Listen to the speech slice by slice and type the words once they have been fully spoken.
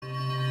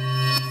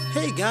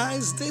Hey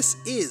guys, this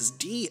is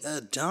D.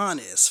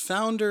 Adonis,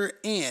 founder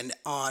and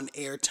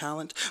on-air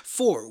talent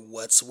for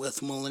What's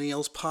with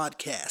Millennials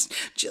podcast.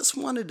 Just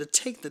wanted to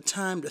take the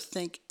time to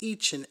thank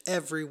each and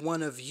every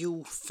one of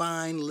you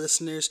fine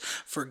listeners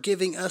for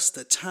giving us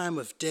the time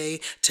of day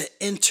to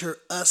enter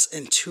us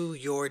into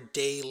your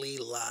daily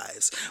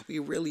lives. We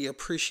really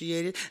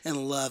appreciate it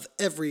and love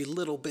every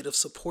little bit of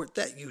support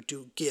that you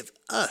do give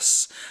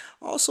us.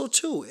 Also,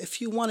 too, if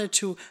you wanted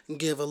to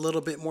give a little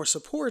bit more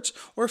support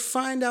or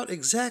find out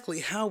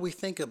exactly how we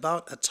think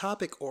about a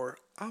topic or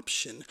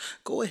option,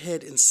 go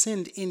ahead and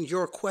send in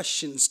your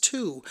questions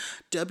to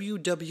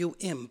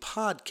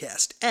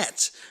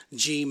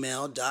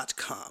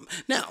wwmpodcast@gmail.com.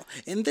 Now,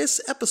 in this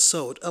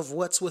episode of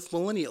What's with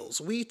Millennials,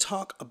 we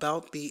talk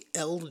about the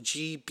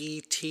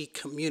LGBT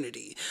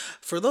community.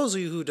 For those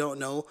of you who don't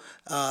know,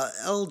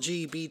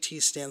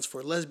 LGBT stands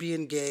for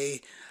lesbian,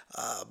 gay,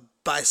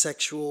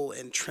 bisexual,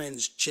 and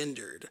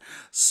transgendered.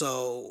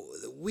 So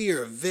we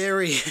are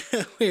very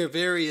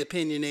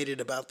opinionated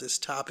about this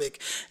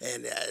topic,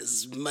 and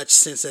as much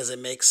sense as it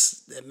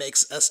makes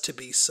us to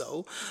be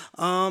so.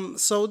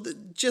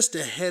 Just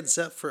a heads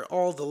up for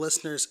all the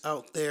listeners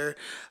out there.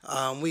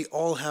 We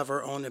all have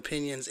our own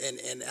opinions,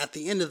 and at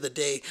the end of the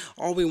day,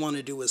 all we want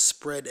to do is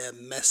spread a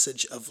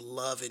message of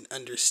love and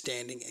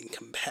understanding and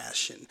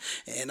compassion.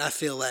 And I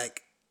feel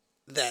like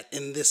that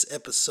in this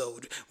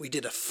episode, we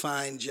did a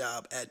fine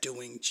job at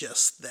doing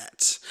just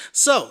that.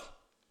 So,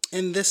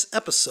 in this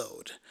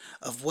episode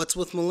of What's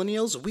with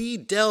Millennials, we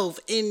delve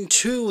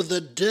into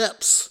the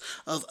depths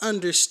of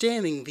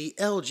understanding the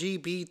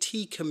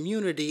LGBT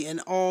community and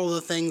all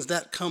the things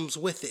that comes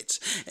with it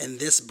in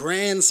this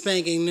brand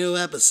spanking new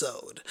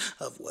episode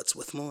of What's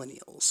with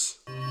Millennials.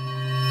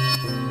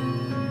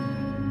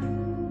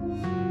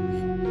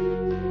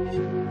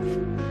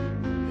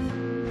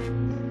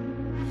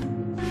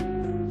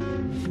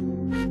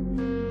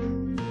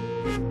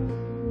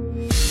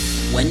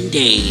 One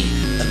day,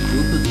 a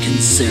group of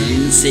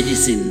concerned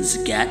citizens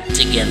got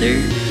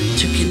together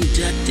to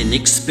conduct an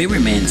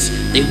experiment.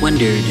 They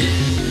wondered,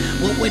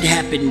 what would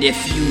happen if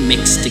you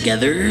mixed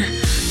together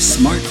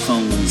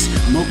smartphones,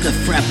 mocha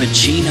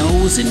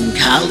frappuccinos, and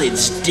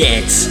college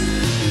debts?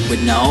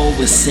 When all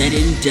was said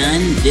and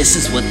done, this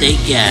is what they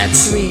got.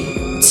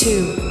 3,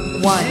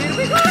 2, 1.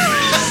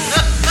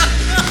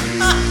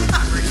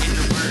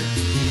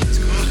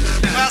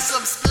 Well,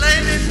 some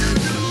splendid.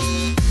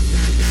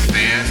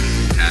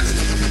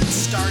 Fantastic.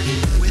 Started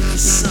with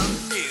some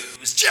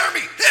news. Jeremy,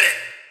 hit it!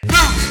 Of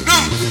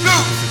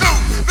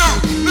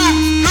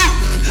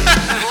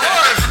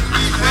course.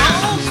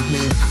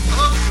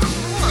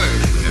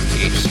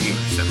 THC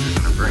receptors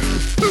in our brain.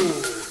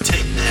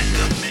 Take that,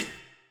 government.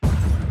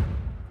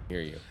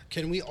 Hear you.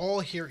 Can we all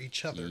hear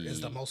each other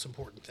is the most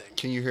important thing.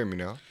 Can you hear me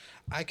now?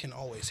 I can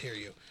always hear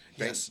you.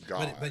 Thank Yes.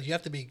 God. But you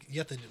have to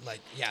like,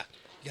 you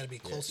got to be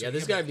closer. Yeah,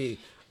 this gotta be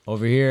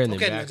over here and then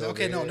Okay, back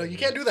over no, here. you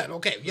can't do that.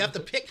 Okay, you have to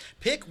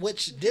pick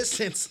which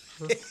distance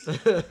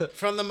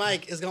from the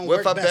mic is going to Well,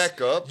 work if I best.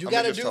 back up, you I'm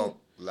got to gonna talk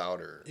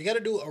louder. You got to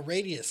do a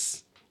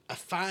radius, a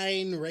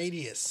fine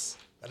radius.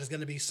 That is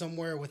going to be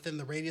somewhere within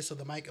the radius of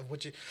the mic of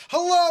which you...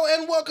 Hello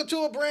and welcome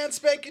to a brand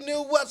spanking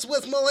new What's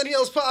with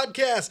Millennials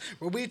podcast,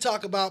 where we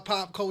talk about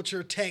pop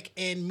culture, tech,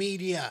 and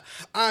media.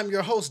 I'm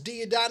your host,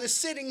 D. Adonis,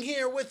 sitting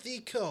here with the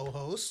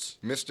co-host...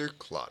 Mr.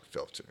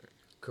 Clodfelter.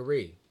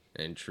 Karee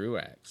and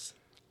Truax.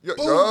 Yo,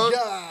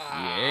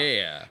 Booyah!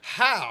 Yeah.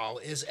 How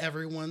is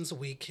everyone's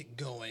week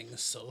going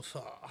so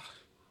far?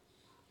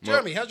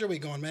 Jeremy, how's your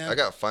week going, man? I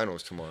got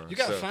finals tomorrow. You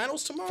got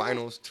finals tomorrow?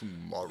 Finals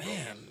tomorrow.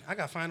 Man, I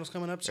got finals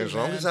coming up too, As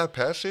long man. as I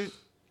pass it,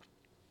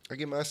 I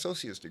get my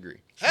associate's degree.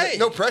 Hey!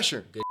 No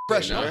pressure.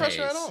 Pressure. No right?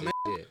 pressure at all, man.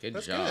 Good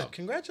That's job. good.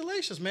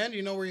 Congratulations, man. Do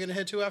you know where you're going to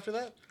head to after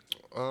that?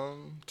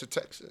 To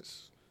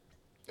Texas.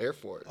 Air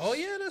Force. Oh,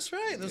 yeah, that's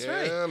right. That's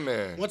right. Yeah,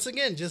 man. Once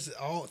again,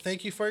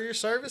 thank you for your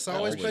service.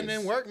 Always putting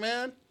in work,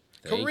 man.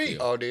 Thank Karee, you.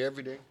 All day,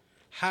 every day.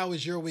 how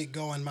is your week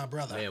going, my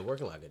brother? Man,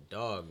 working like a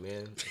dog,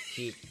 man.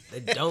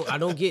 I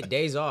don't get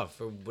days off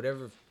for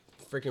whatever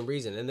freaking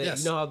reason. And then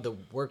Yes. you know how the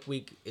work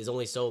week is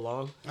only so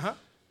long? Uh-huh.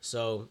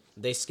 So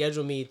they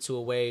schedule me to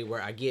a way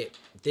where I get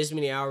this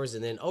many hours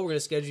and then, we're going to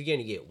schedule you again,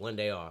 you get 1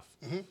 day off.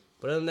 Mm-hmm.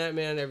 But other than that,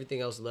 man,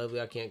 everything else is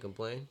lovely. I can't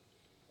complain.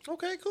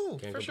 Okay, cool.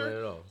 Can't for complain sure.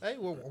 at all. Hey,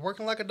 we're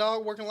working like a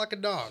dog,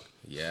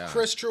 Yeah.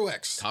 Chris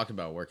Truex. Talk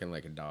about working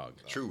like a dog.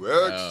 True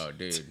X. Oh,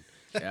 dude.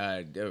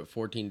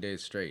 14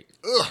 days straight.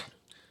 Ugh.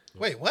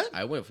 Wait, what?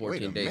 I went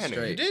 14 Wait a days minute. You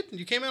straight. did?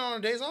 You came in on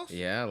days off?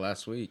 Yeah,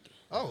 last week.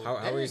 Oh, How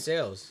were your dang.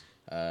 sales?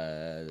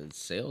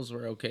 Sales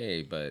were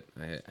okay, but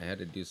I had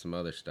to do some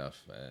other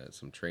stuff,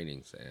 some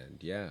trainings, and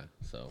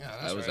so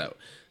that's I was right. out.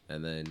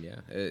 And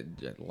then,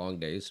 long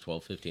days,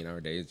 12,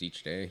 15-hour days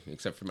each day,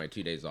 except for my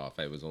 2 days off.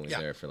 I was only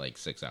there for like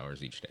 6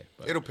 hours each day.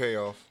 But, It'll pay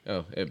off.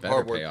 it better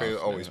hard work pay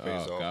off. always man.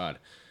 pays Oh, off. God.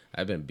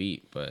 I've been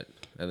beat, and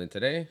then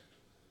today,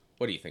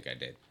 what do you think I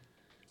did?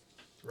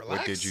 Relax.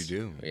 What did you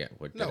do? Yeah,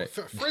 what did No, I...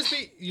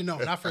 frisbee.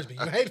 Not frisbee.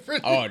 You hate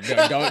frisbee. Oh,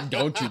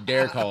 don't you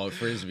dare call it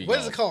frisbee What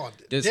golf. is it called?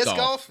 Disc golf.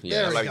 golf?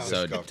 Yeah, There we like go. disc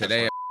so golf.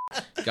 today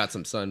got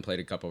some sun, played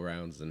a couple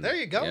rounds, and There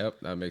you go. Yep,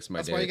 that makes my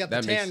That's day. why you got the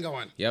that tan makes,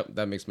 going. Yep,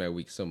 that makes my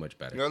week so much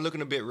better. You're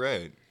looking a bit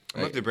red. I'm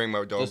gonna have to bring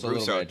my dog Just a Bruce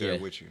little out red, there yeah.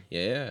 with you.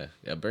 Yeah,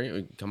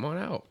 come on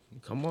out.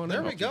 Come on There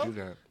out. we go. Do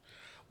that.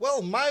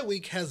 Well, my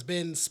week has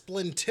been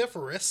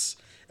splintiferous.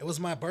 It was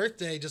my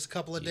birthday just a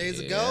couple of days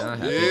ago.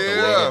 Happy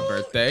Yeah. belated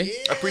birthday.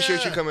 I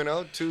appreciate you coming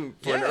out too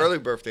for an Yeah. early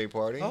birthday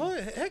party. Oh,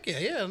 heck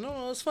yeah.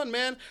 No, it was fun,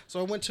 man. So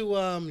I went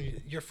to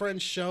your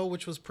friend's show,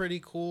 which was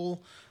pretty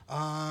cool.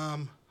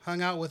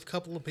 Hung out with a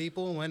couple of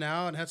people, went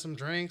out and had some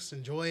drinks,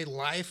 enjoyed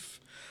life.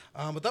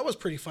 But that was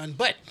pretty fun.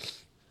 But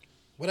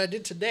what I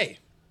did today,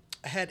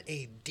 I had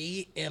a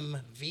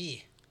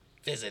DMV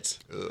visit,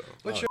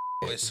 which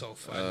is so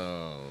fun.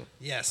 Oh.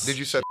 Yes. Did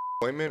you set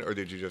the appointment or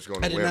did you just go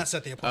on I a did whim? not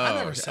set the appointment. I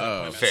never set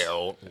appointments.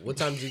 Fail. What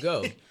time did you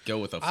go? Go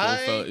with a full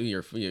I- phone,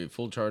 your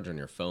full charge on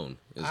your phone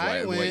is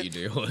I what went, you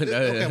do. Okay, well,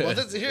 hear Yeah, what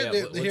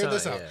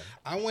this time? out. Yeah.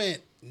 I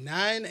went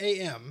 9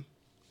 a.m.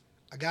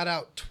 I got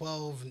out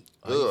 12.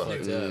 Oh, you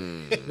fucked up.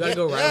 You gotta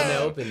go right on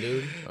that open,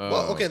 dude.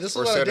 Well, okay, this is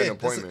Or what I set an did.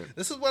 appointment.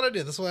 This is what I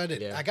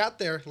did. Yeah. I got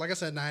there, like I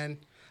said, 9.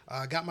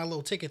 Got my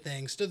little ticket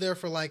thing. Stood there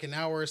for like an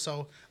hour or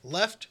so.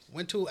 Left.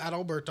 Went to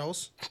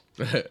Adalberto's.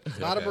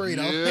 Bought a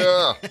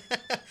burrito.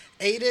 Yeah.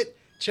 Ate it.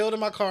 Chilled in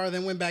my car.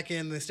 Then went back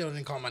in. They still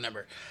didn't call my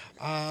number.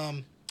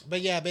 But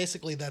yeah,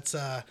 basically that's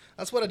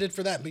what I did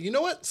for that. But you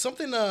know what?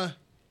 Something that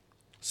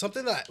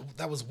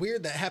was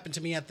weird that happened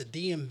to me at the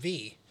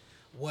DMV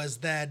was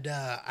that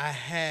I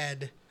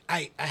had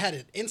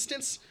an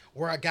instance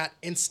where I got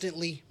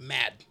instantly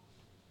mad.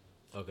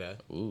 Okay.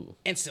 Ooh.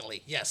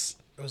 Instantly, yes.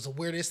 It was the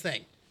weirdest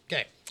thing.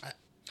 Okay.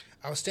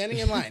 I was standing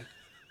in line.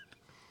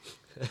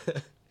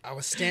 I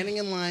was standing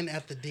in line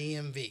at the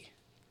DMV.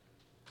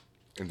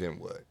 And then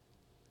what?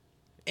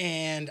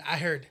 And I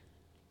heard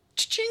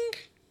ching.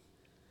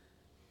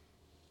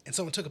 And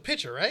someone took a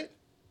picture, right?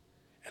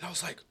 And I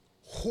was like,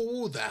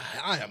 who the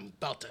hell? I am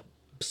about to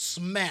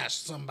smash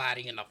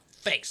somebody in the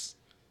face.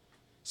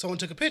 Someone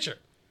took a picture,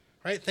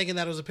 right? Thinking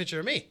that it was a picture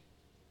of me.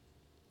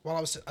 While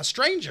I was a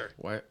stranger.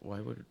 Why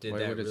would Did why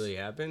that would it-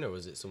 happen, or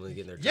was it someone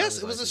getting their? Yes,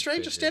 driver's it was a license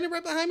stranger picture? standing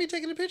right behind me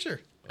taking a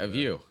picture. Of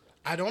you?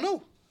 I don't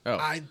know. Oh.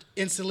 I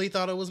instantly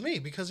thought it was me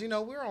because,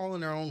 we're all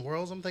in our own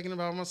worlds. I'm thinking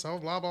about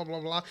myself, blah, blah,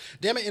 blah, blah.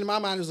 Damn it, in my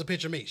mind, it was a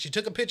picture of me. She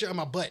took a picture of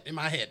my butt in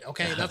my head,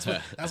 okay? That's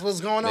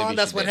what's going on. Maybe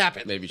That's she what did.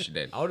 happened. Maybe she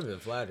did. I would have been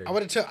flattered.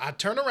 I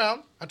turned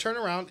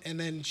around, and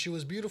then she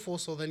was beautiful,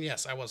 so then,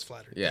 yes, I was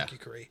flattered. Yeah. Thank you,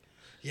 Curry.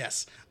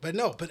 Yes. But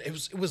no,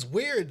 it was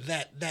weird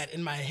that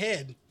in my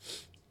head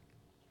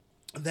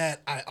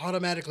that I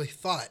automatically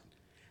thought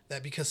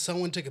that because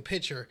someone took a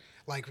picture,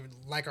 like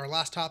our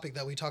last topic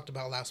that we talked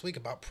about last week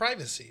about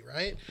privacy,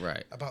 right?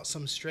 Right. About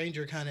some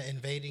stranger kind of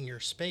invading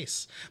your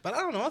space. But I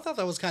don't know. I thought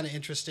that was kind of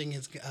interesting.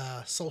 It's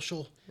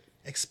social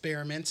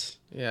experiment.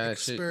 Yeah,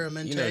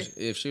 Experimente.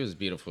 if she was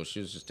beautiful, she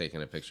was just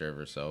taking a picture of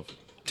herself.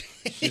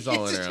 She's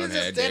all in her She own was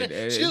just head, standing-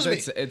 dude. Excuse me.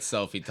 It's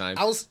selfie time.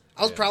 I was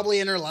probably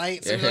in her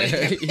light. So like,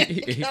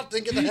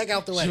 get the heck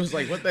out the way. She was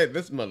like, "What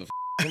this motherfucker?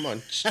 Come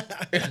on."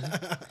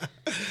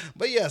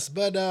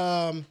 But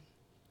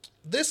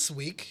this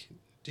week,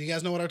 do you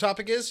guys know what our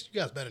topic is? You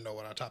guys better know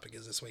what our topic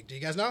is this week. Do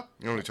you guys know?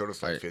 You only told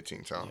us like Right.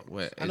 15 times.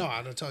 What? I know.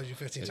 I've told you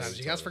 15 times.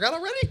 You guys totally- forgot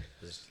already?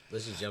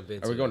 Let's just jump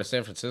into. Oh, Are we going to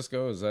San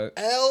Francisco? Is that?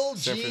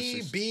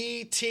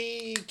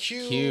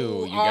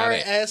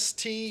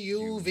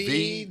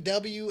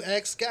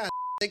 LGBTQRSTUVWX. God,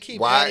 they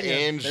keep adding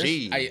it.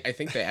 YNG. I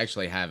think they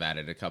actually have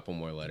added a couple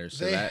more letters.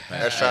 So They that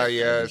have.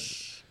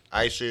 SIS,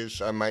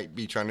 ISIS. I might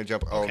be trying to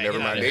jump. Oh, Okay, never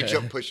get mind. out They of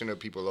jump pushing the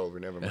people over.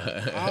 Never mind.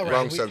 All right,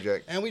 Wrong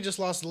subject. And we just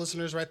lost the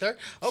listeners right there.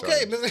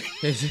 Okay,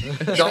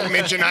 Don't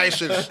mention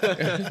ISIS.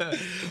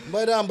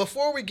 but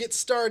before we get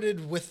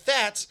started with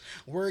that,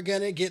 we're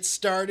gonna get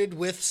started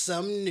with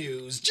some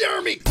news.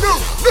 Jeremy. No.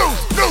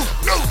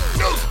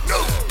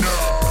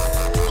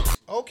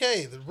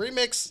 Okay, the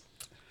remix.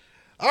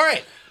 All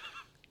right,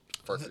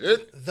 Fuck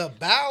it. the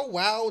Bow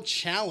Wow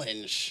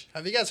Challenge.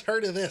 Have you guys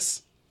heard of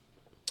this?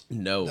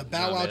 No. The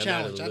Bow Nah, Wow man, I'm out of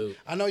Challenge. the loop.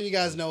 I know you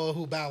guys know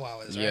who Bow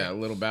Wow is, right? Yeah,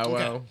 little Bow Wow.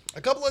 Okay.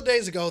 A couple of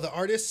days ago, the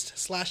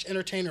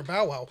artist/entertainer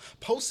Bow Wow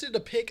posted a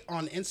pic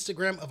on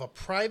Instagram of a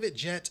private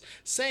jet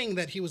saying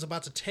that he was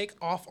about to take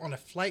off on a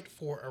flight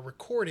for a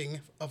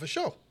recording of a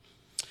show.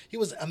 He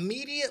was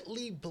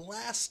immediately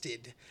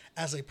blasted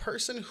as a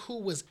person who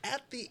was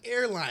at the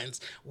airlines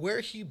where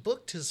he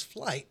booked his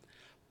flight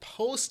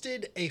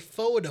posted a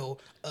photo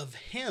of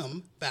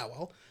him, Bow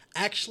Wow,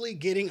 actually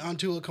getting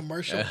onto a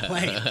commercial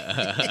plane.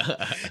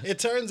 It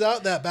turns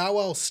out that Bow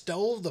Wow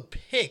stole the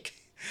pic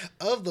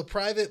of the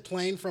private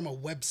plane from a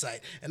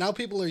website. And now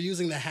people are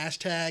using the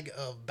hashtag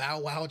of Bow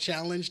Wow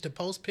Challenge to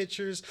post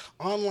pictures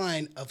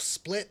online of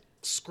split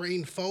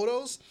screen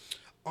photos.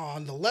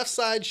 On the left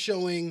side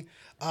showing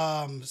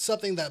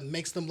something that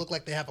makes them look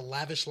like they have a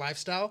lavish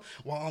lifestyle,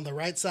 while on the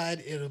right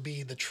side it'll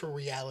be the true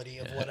reality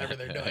of whatever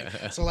they're doing.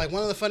 So like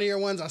one of the funnier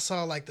ones, I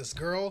saw like this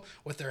girl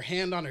with her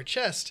hand on her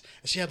chest,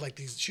 and she had like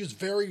these, she was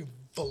very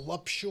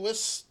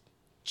voluptuous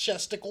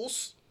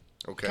chesticles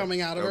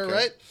coming out of her,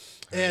 right?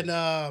 And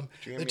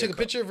they took a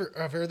picture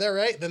of her there,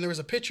 right? Then there was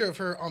a picture of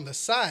her on the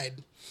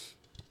side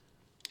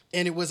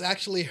and it was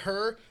actually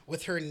her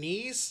with her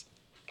knees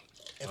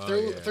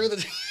through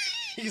the.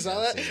 You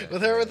saw that?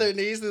 With her with her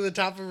knees through the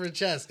top of her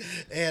chest.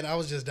 And I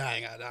was just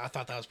dying. I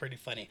thought that was pretty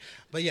funny.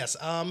 But yes,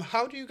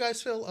 how do you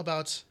guys feel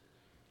about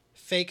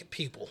fake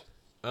people?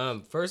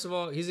 First of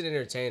all, he's an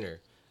entertainer,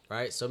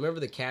 right? So remember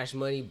the Cash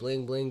Money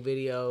Bling Bling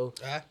video?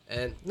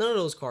 And none of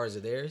those cars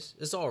are theirs.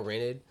 It's all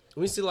rented.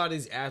 We see a lot of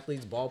these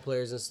athletes, ball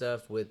players and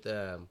stuff with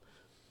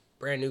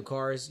brand new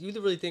cars. You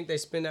really think they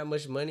spend that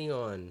much money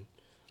on?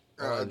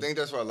 I think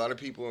that's why a lot of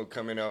people are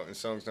coming out in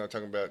songs now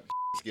talking about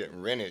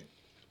getting rented.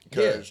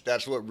 Because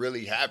that's what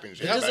really happens.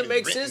 It doesn't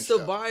make sense to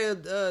buy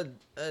a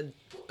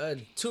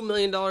 $2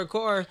 million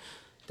car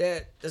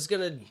that's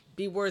gonna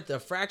be worth a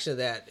fraction of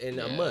that in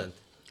a month.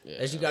 Yeah.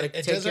 As you got to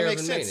take care of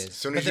the maintenance. As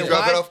soon as you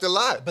drop it off the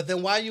lot. But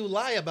then why you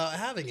lie about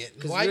having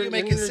it? Why you're you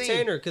make it an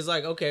entertainer? Because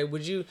like,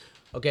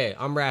 okay,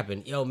 I'm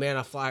rapping. Yo, man,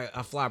 I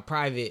fly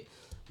private.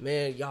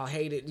 Man, y'all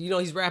hate it. You know,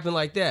 he's rapping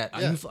like that.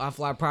 Yeah. I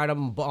fly private.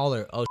 I'm a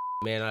baller. Oh,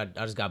 man, I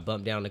just got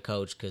bumped down to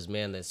coach because,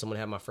 man, that someone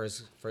had my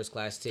first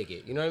class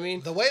ticket. You know what I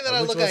mean? The way that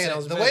I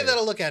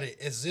look at it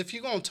is if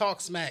you're gonna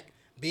talk smack,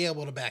 be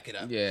able to back it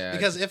up. Yeah.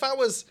 Because if I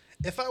was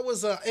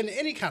in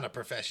any kind of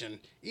profession,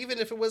 even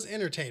if it was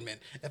entertainment,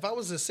 if I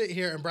was to sit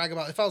here and brag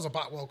about if I was a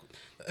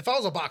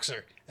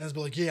boxer and it's be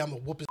like, yeah, I'm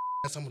gonna whoop his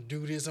ass, I'm gonna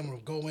do this, I'm gonna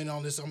go in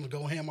on this, I'm gonna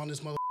go ham on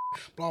this mother.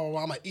 Blah, blah,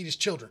 blah, I'm gonna eat his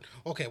children.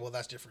 Okay, well,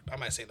 that's different. I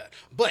might say that.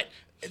 But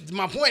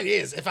my point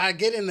is, if I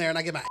get in there and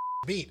I get my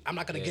beat, I'm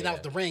not gonna get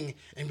out the ring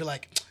and be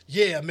like,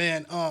 yeah,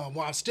 man,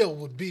 well, I still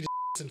would beat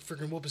his and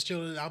freaking whoop his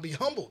children. I'll be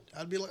humbled.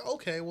 I'd be like,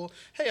 okay, well,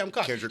 hey, I'm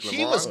caught.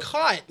 He was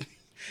caught.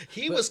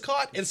 He was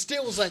caught and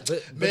still was like,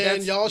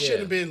 man, y'all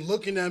shouldn't have been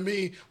looking at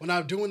me when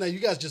I'm doing that. You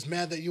guys just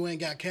mad that you ain't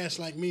got cash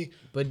like me.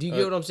 But do you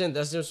get what I'm saying?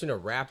 That's the difference between a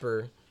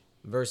rapper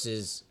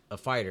versus a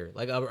fighter.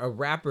 Like a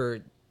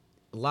rapper,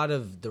 a lot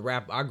of the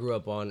rap I grew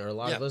up on, or a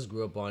lot of us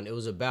grew up on, it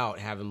was about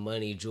having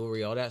money,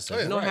 jewelry, all that stuff.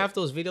 Half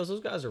those videos,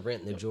 those guys are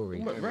renting the jewelry.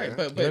 Right,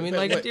 but I mean,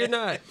 like, you're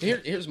not.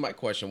 Here's my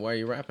question: why are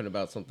you rapping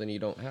about something you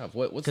don't have?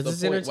 What's the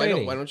it's point?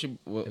 Entertaining. Why don't you?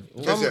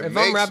 If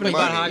I'm rapping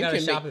about how I got to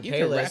shop at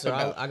Payless, or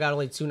I got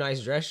only 2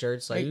 nice dress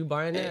shirts, like, you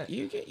buying that?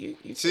 You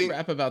can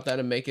rap about that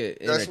and make it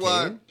that's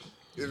entertaining. Why.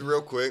 It's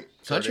real quick.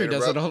 Country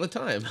does it all the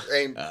time.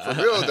 Ain't for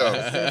real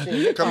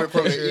though. Coming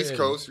from the East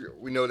Coast,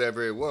 we know that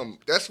very well.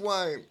 That's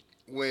why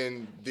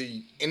when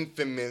the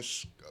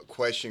infamous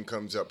question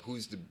comes up,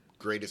 who's the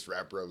greatest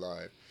rapper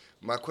alive?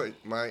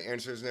 My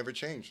answer has never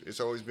changed. It's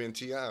always been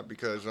T.I.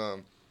 because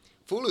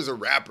Fool is a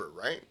rapper,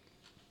 right?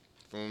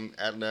 From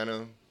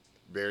Atlanta,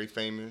 very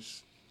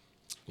famous.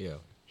 Yeah.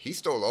 He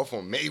stole off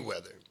on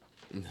Mayweather.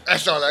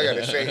 That's all I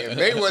gotta say. And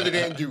Mayweather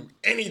didn't do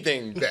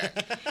anything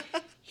back.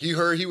 He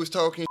heard he was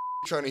talking,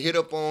 trying to hit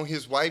up on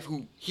his wife,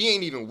 who he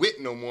ain't even with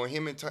no more.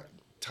 Him and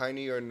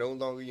Tiny are no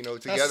longer,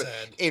 together.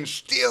 And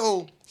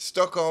still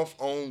stuck off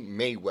on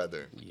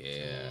Mayweather.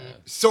 Yeah.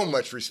 So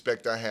much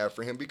respect I have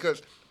for him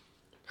because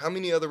how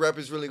many other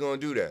rappers really gonna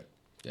do that?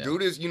 Yeah.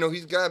 Dude is,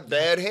 he's got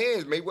bad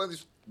hands.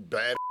 Mayweather's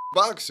bad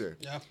boxer.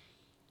 Yeah.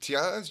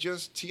 T.I.'s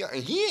just T.I.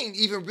 And he ain't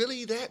even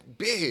really that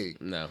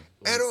big. No.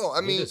 At all. I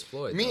mean,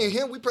 me and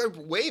him, we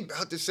probably way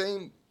about the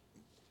same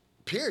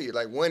period.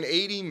 Like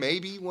 180,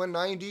 maybe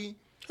 190.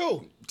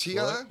 Who?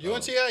 T.I.? You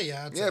and T.I.?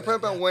 Yeah. Probably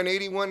about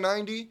 180,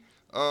 190.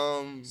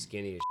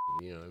 Skinny as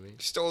shit, you know what I mean?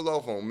 Stole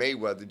off on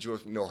Mayweather,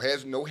 George,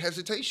 has no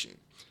hesitation.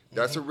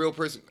 That's a real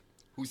person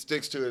who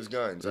sticks to his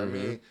guns. I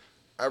mean,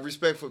 I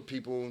respect for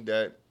people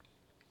that,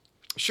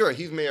 sure,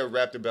 he may have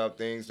rapped about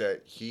things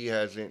that he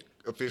hasn't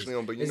officially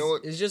on, but you know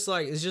what? It's just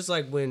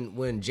like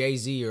when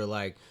Jay-Z or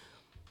like,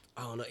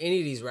 I don't know, any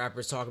of these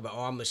rappers talk about,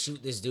 I'm gonna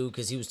shoot this dude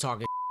because he was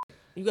talking.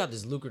 You got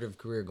this lucrative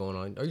career going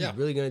on. Are you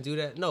really gonna do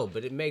that? No,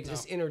 but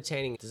it's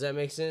entertaining. Does that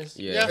make sense?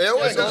 Yeah.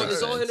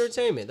 It's all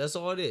entertainment. That's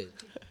all it is.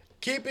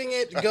 Keeping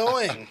it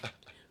going.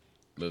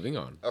 Moving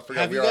on. I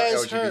forgot Have you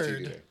guys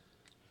heard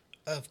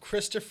of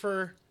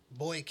Christopher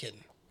Boykin?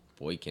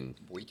 Boykin.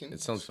 Boykin? It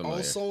sounds familiar.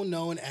 Also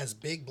known as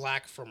Big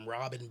Black from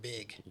Robin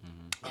Big.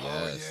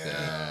 Yes,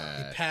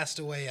 He passed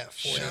away at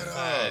 45. Shut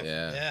up.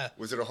 Yeah.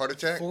 Was it a heart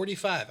attack?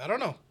 45. I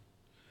don't know.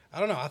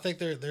 I think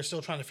they're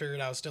still trying to figure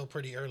it out. It's still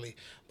pretty early.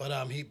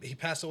 But he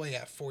passed away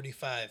at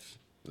 45.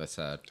 That's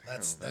sad.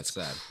 That's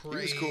sad.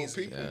 Crazy. He was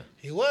cool people. Yeah.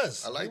 He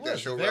was. I like that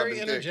show. Very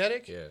Robin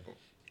energetic. Yeah.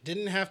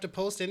 Didn't have to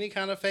post any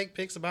kind of fake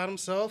pics about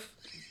himself.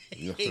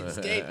 He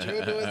stayed true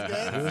to his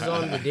guns. He was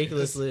on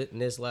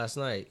Ridiculousness last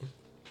night.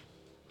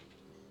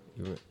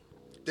 They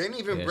didn't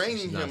even bring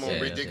him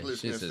on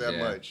Ridiculousness that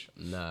much.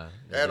 Nah.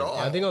 At all.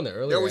 I think on the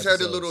earlier they always had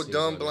the episodes, little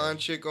dumb blonde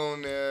chick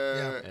on there.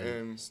 Yeah.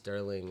 and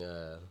Sterling,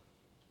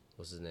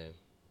 what's his name?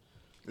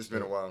 It's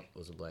been a while.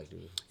 Was a black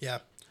dude. Yeah.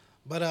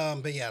 But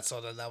yeah,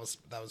 so that was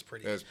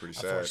pretty. That's pretty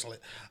sad. Unfortunately.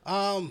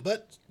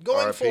 But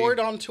going forward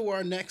on to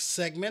our next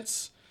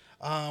segments,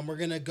 we're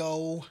gonna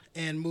go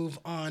and move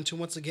on to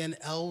once again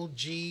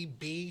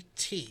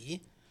LGBT.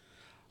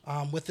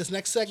 With this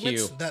next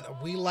segment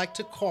that we like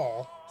to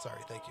call.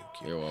 Sorry, thank you,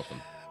 Q. You're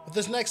welcome. With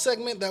this next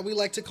segment that we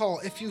like to call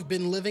 "If You've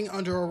Been Living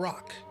Under a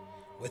Rock"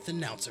 with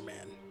Announcer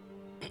Man.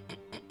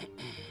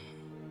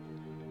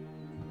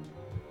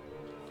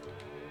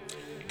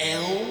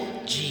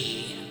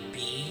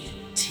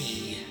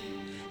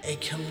 a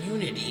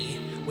community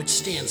which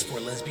stands for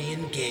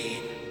lesbian,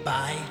 gay,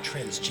 bi,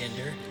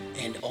 transgender,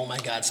 and oh my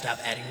god, stop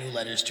adding new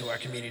letters to our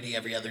community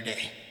every other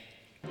day.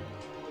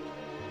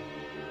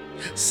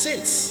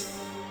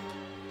 Since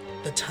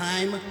the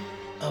time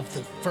of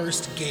the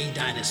first gay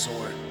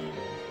dinosaur,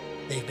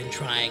 they've been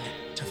trying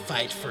to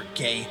fight for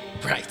gay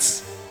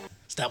rights.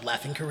 Stop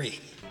laughing, Karee.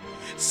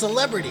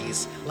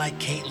 Celebrities like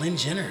Caitlyn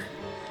Jenner,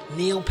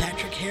 Neil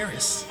Patrick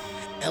Harris,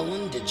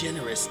 Ellen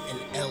DeGeneres, and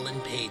Ellen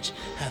Page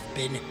have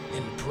been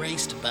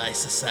embraced by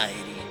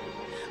society.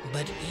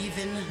 But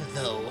even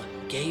though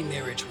gay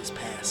marriage was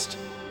passed,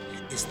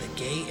 is the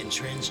gay and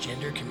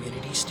transgender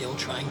community still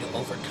trying to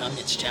overcome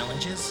its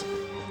challenges?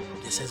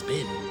 This has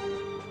been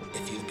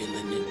If You've Been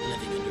Living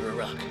Under a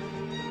Rock.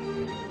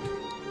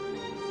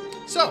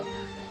 So,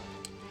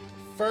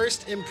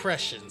 first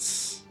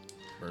impressions.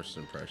 First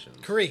impressions.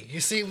 Karee, you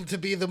seem to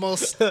be the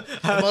most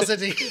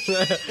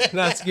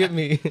Not skip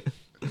me.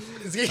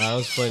 That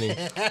was funny.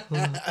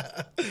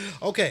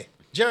 Okay,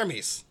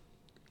 Jeremy's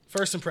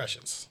first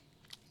impressions.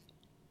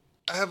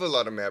 I have a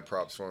lot of mad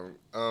props for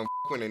him.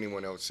 When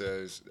anyone else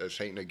says that's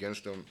hating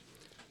against him,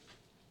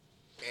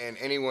 and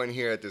anyone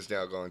here at this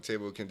doggone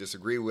table can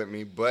disagree with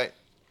me, but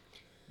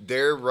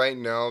there right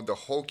now, the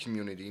whole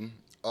community,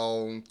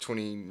 all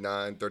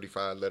 29,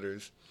 35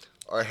 letters,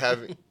 are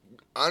having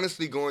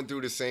honestly going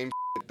through the same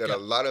that a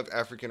lot of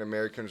African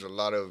Americans, a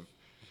lot of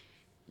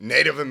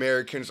Native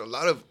Americans, a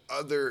lot of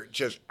other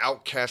just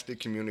outcasted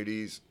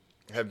communities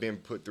have been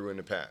put through in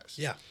the past.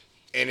 Yeah.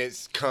 And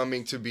it's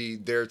coming to be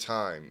their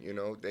time. You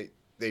know,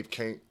 they've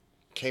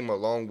came a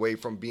long way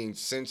from being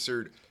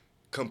censored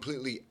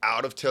completely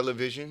out of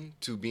television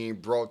to being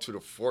brought to the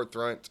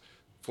forefront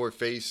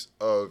face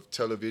of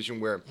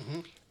television, where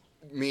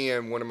me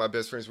and one of my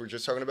best friends were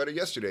just talking about it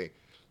yesterday.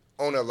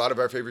 On a lot of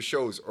our favorite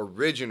shows,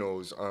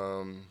 originals,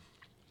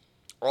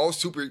 all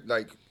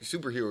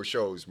superhero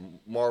shows,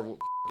 Marvel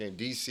and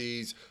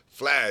DC's,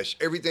 Flash,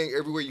 everything,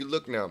 everywhere you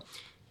look now.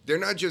 They're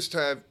not just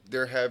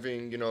they're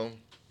having, you know,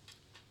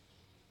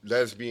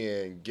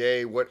 lesbian,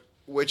 gay,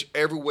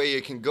 whichever way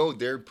it can go,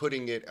 they're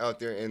putting it out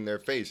there in their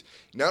face.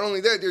 Not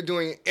only that, they're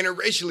doing it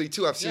interracially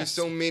too. I've seen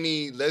so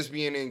many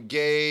lesbian and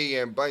gay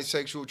and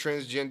bisexual,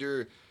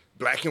 transgender,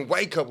 black and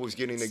white couples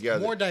getting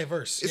together. More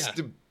diverse. It's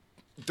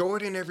throw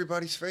it in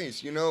everybody's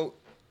face. You know,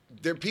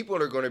 people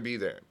are going to be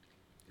there.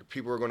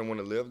 People are going to want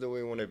to live the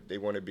way they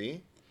want to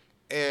be.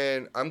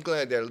 And I'm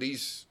glad that at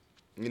least,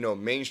 you know,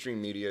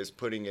 mainstream media is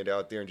putting it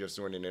out there and just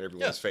throwing it in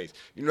everyone's face.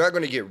 You're not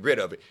going to get rid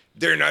of it.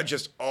 They're not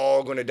just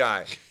all going to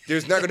die.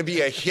 There's not going to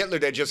be a Hitler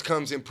that just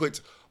comes and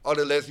puts all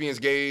the lesbians,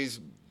 gays,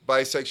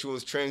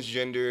 bisexuals,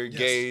 transgender,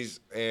 gays,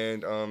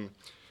 and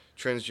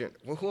transgender.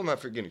 Well, who am I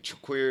forgetting?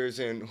 Queers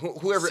and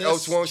whoever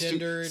else wants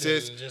to.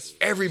 Cis,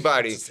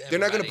 everybody. They're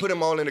not going to put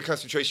them all in a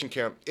concentration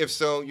camp. If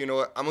so, you know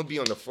what? I'm going to be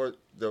on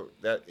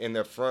in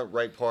the front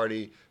right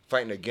party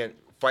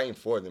fighting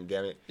for them.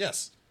 Damn it.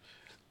 Yes.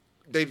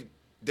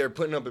 They're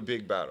putting up a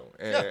big battle,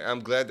 and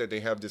I'm glad that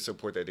they have the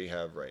support that they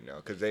have right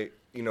now, because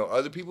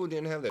other people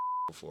didn't have that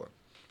before.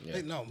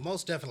 Yeah. No,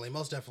 most definitely.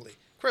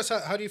 Chris,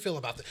 how do you feel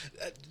about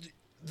that?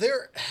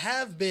 There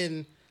have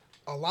been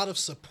a lot of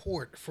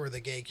support for the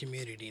gay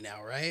community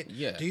now, right?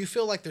 Yeah. Do you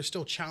feel like there's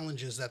still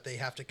challenges that they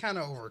have to kind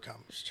of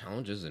overcome? There's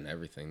challenges in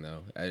everything,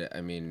 though.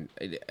 I mean,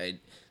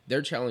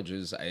 their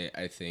challenges,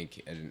 I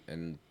think,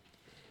 and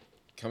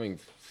coming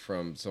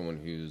from someone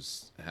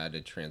who's had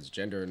a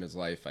transgender in his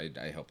life, I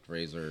helped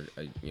raise her.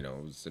 I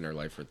was in her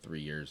life for 3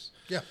 years.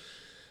 Yeah.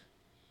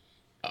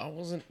 I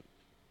wasn't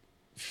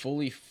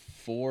fully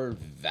for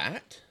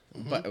that,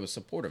 but I was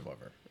supportive of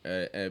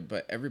her.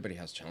 But everybody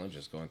has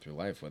challenges going through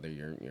life, whether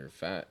you're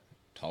fat,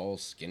 tall,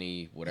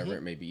 skinny, whatever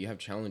it may be. You have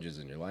challenges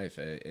in your life.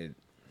 I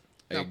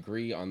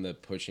agree on the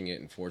pushing it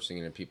and forcing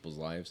it in people's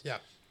lives. Yeah.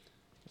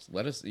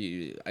 Let us.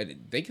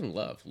 They can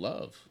love.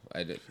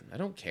 I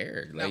don't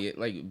care.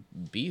 Like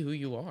be who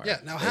you are. Yeah.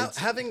 Now,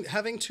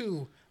 having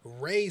to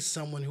raise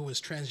someone who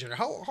is transgender.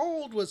 How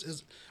old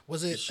was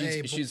it?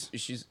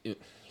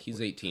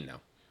 He's 18 now.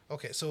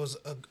 Okay, so it was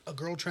a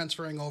girl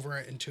transferring over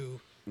into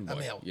a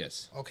male.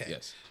 Yes. Okay.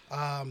 Yes.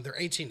 They're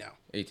 18 now.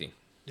 18.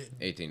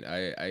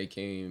 I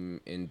came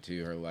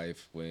into her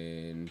life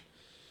when.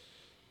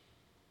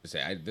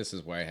 This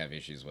is why I have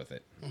issues with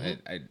it.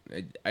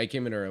 I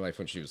came into her life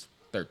when she was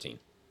 13.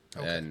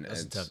 Okay, and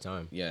that's a tough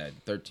time. Yeah,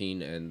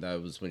 13, and that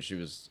was when she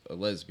was a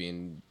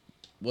lesbian.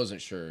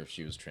 Wasn't sure if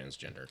she was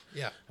transgender.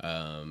 Yeah.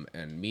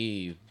 And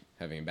me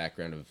having a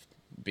background of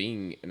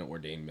being an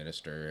ordained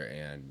minister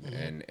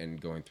and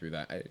going through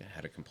that, I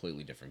had a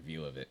completely different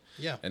view of it.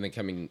 Yeah. And then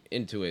coming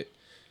into it,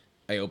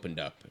 I opened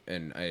up,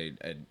 and I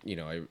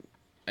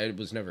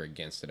was never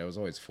against it. I was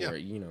always for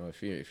it. You know,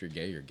 if you're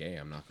gay, you're gay.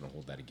 I'm not going to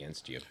hold that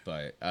against you.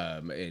 But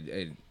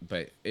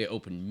it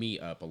opened me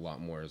up a lot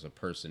more as a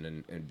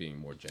person and being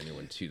more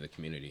genuine to the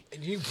community.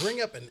 And you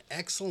bring up an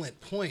excellent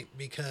point,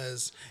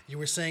 because you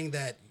were saying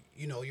that,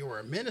 you know, you were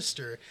a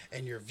minister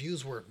and your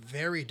views were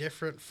very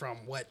different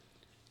from what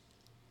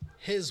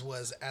his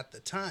was at the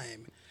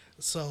time.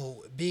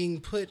 So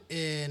being put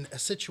in a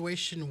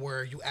situation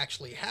where you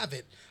actually have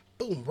it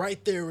boom,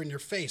 right there in your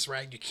face,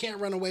 right? You can't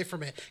run away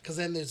from it because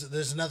then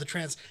there's another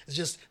it's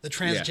just the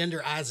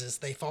transgender eyes,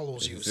 they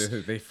follows you.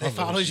 They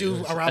follows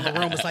you around the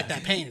room. It's like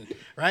that pain,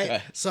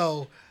 right?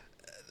 So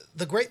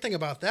the great thing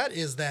about that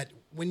is that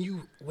when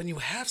you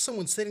have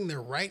someone sitting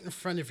there right in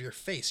front of your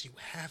face, you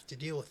have to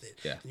deal with it.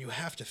 Yeah. And you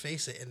have to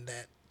face it, and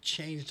that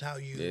changed how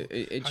you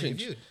it how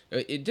changed. you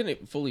viewed. It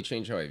didn't fully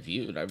change how I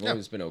viewed. I've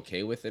always been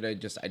okay with it. I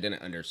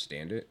didn't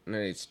understand it, and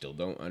I still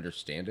don't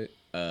understand it.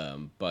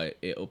 But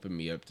it opened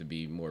me up to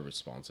be more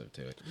responsive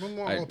to it.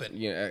 More open.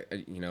 Yeah,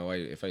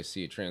 if I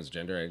see a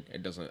transgender,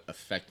 it doesn't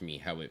affect me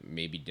how it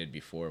maybe did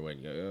before when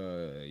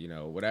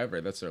whatever.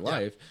 That's their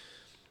life.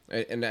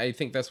 And I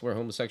think that's where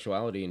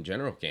homosexuality in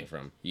general came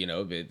from.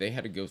 They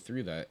had to go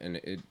through that, and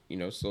it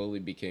slowly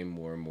became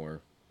more and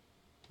more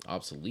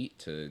obsolete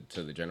to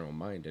the general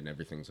mind, and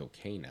everything's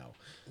okay now.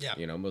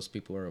 Yeah. Most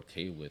people are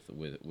okay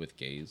with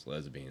gays,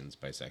 lesbians,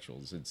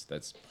 bisexuals.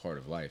 That's part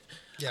of life.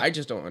 Yeah. I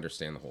just don't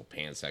understand the whole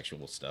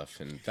pansexual stuff,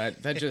 and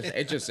that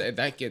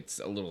that gets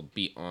a little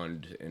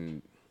beyond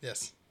and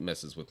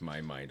messes with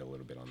my mind a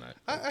little bit on that.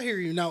 I hear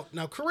you now,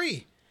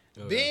 Kari,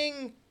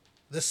 being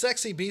the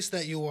sexy beast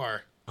that you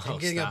are. And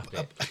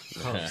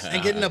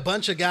getting a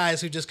bunch of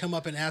guys who just come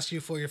up and ask you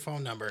for your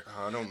phone number.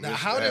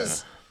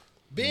 Does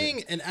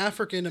being an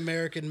African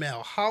American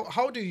male,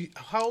 how do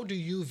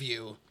you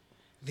view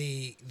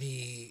the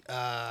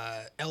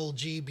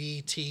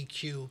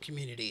LGBTQ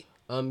community?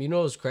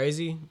 What's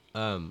crazy?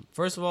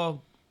 First of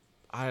all,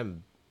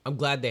 I'm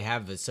glad they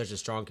have such a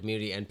strong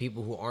community and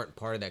people who aren't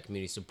part of that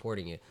community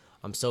supporting it.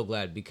 I'm so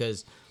glad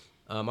because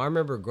I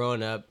remember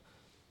growing up,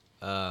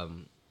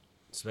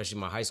 especially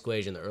my high school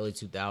age in the early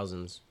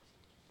 2000s.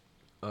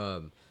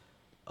 A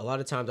lot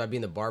of times I'd be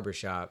in the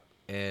barbershop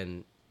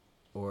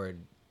or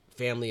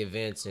family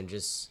events and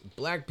just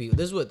black people.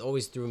 This is what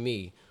always threw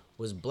me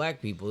was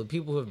black people. The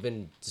people who have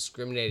been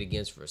discriminated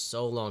against for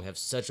so long have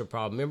such a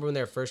problem. Remember when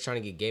they were first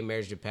trying to get gay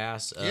marriage to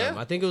pass?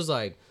 I think it was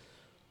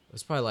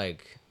probably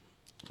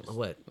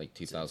what? Like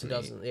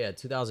 2008.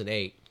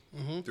 2008.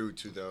 Mm-hmm. Through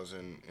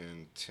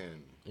 2010.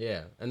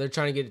 Yeah, and they're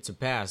trying to get it to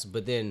pass,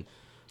 but then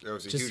that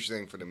was a huge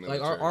thing for the military.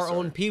 Like our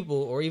own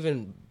people, or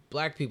even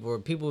black people, or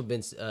people who've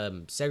been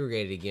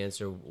segregated against,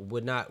 or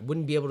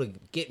wouldn't be able to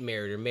get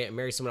married or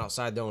marry someone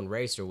outside their own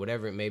race or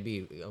whatever it may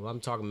be. I'm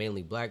talking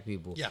mainly black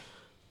people. Yeah,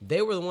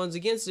 they were the ones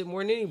against it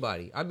more than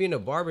anybody. I'd be in a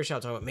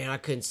barbershop talking about, man, I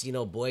couldn't see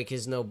no boy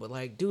kids, but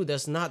like, dude,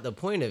 that's not the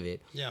point of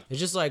it. Yeah, it's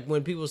just like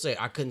when people say,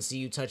 I couldn't see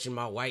you touching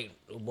my white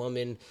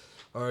woman.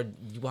 Or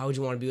why would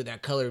you want to be with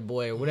that colored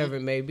boy or whatever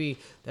it may be?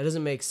 That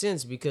doesn't make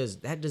sense because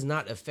that does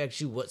not affect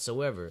you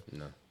whatsoever.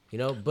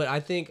 No. But I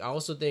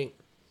also think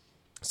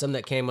something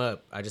that came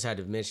up, I just had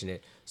to mention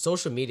it.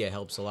 Social media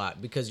helps a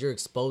lot because you're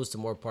exposed to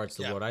more parts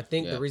of the world. I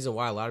think the reason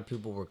why a lot of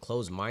people were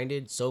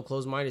closed-minded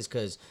is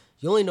because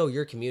you only know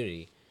your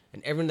community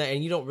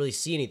and you don't really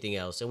see anything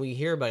else. And when you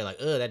hear about it, like,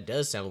 that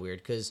does sound weird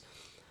because,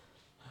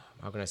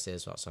 how can I say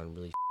this without sounding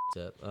really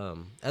up?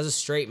 As a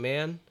straight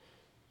man,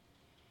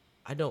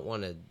 I don't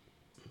want to...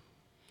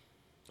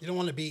 You don't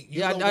want to be.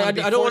 I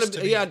don't want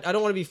to. Yeah, I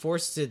don't want to be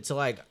forced to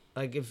like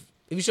if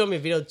you show me a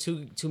video of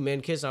two men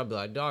kissing, I'll be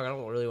like, dog, I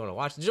don't really want to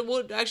watch it.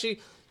 Well, actually,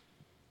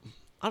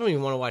 I don't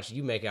even want to watch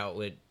you make out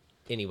with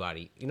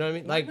anybody. You know what I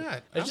mean? Like,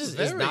 it's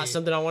not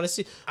something I want to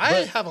see. I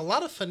have a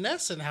lot of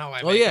finesse in how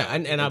I. Oh yeah,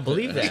 and I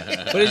believe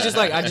that. But it's just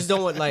like I just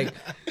don't want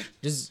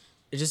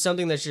It's just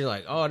something that you're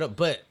like, oh, no,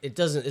 but it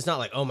doesn't. It's not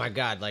like, oh my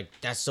god, like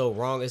that's so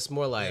wrong. It's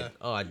more like,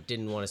 oh, I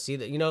didn't want to see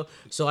that,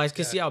 So I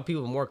can see how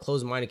people with more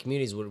closed-minded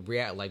communities would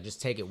react, like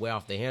just take it way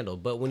off the handle.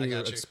 But when you're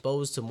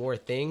exposed to more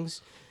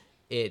things,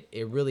 it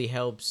really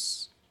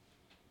helps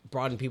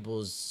broaden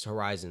people's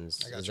horizons.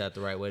 Is that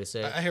the right way to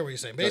say it? I hear what you're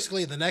saying.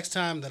 Basically, the next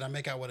time that I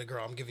make out with a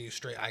girl, I'm giving you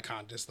straight eye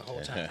contact the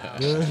whole time.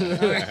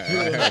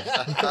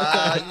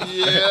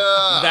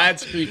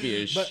 That's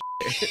creepy as shit.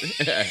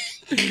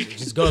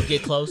 Just go up,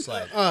 get close,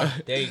 like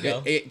there you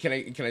go.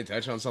 Can I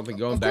touch on something?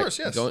 Going back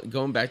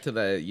to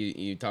the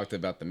you talked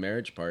about the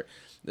marriage part.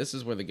 This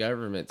is where the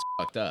government's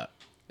fucked up.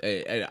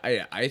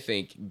 I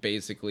think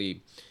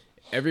basically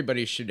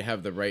everybody should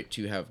have the right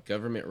to have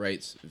government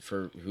rights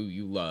for who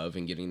you love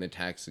and getting the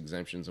tax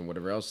exemptions and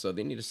whatever else. So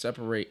they need to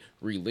separate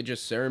religious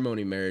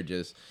ceremony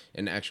marriages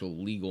and actual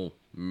legal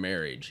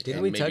marriage.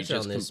 Didn't we touch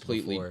on this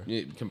before?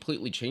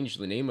 Completely change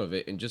the name of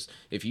it, and just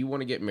if you want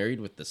to get married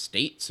with the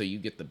state, so you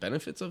get the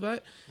benefits of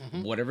that,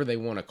 whatever they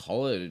want to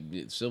call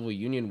it, civil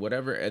union,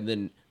 whatever, and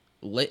then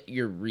let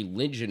your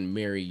religion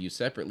marry you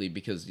separately,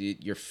 because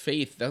your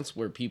faith, that's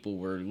where people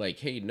were like,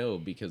 hey, no,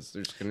 because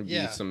there's going to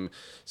be some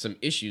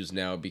issues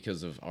now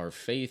because of our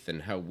faith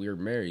and how we're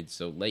married.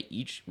 So let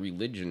each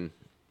religion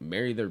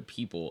marry their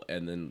people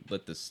and then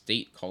let the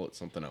state call it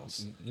something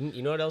else.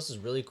 You know what else is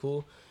really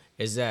cool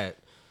is that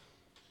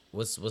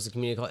what's the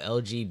community called?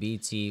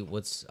 LGBT.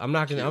 I'm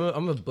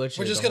a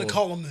butcher. We're just gonna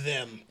call them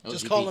them.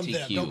 Just call them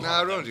them.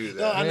 Don't do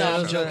that. No,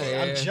 I'm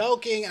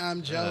joking.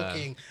 I'm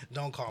joking.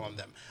 Don't call them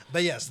them.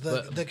 But yes,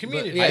 the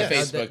community. Hi,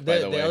 Facebook, by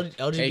the way.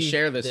 Hey,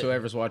 share this,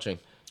 whoever's watching.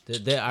 I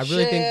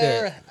really think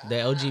that the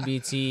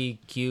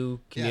LGBTQ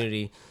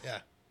community,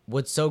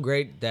 what's so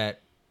great that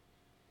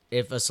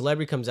if a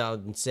celebrity comes out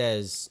and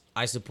says,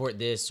 I support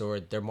this, or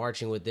they're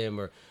marching with them,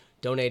 or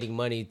donating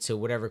money to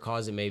whatever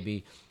cause it may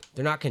be,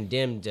 they're not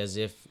condemned as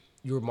if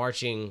you were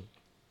marching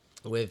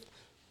with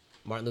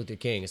Martin Luther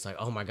King. It's like,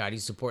 oh my God, you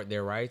support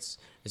their rights.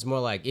 It's more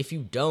like, if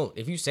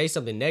you say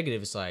something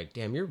negative, it's like,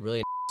 damn, you're really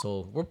an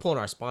asshole. We're pulling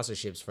our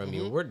sponsorships from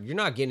you. You're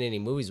not getting any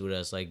movies with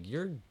us. Like,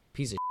 you're a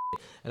piece of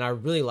shit. And I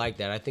really like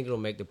that. I think it'll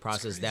make the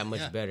process that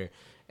much better.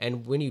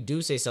 And when you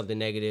do say something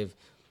negative,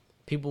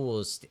 people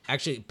will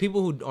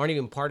people who aren't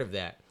even part of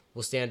that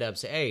will stand up and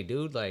say, hey,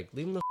 dude, like,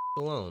 leave them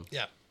the alone.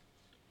 Yeah.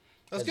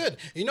 That's good.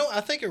 You know, I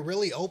think it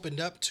really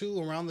opened up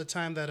too around the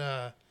time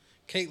that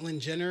Caitlyn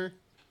Jenner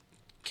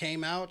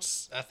came out.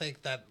 I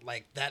think that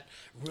that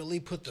really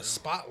put the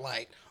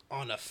spotlight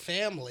on a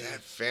family. That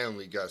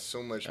family got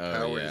so much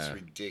power, it's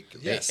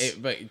ridiculous. Yes.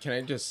 But can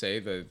I just say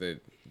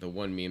the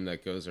one meme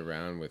that goes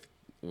around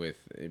with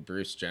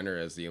Bruce Jenner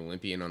as the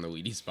Olympian on the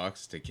Wheaties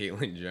box to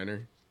Caitlyn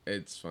Jenner?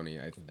 It's funny.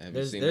 Have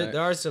you seen that?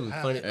 There are some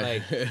funny,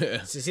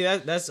 like, see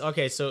that's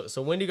okay. So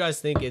when do you guys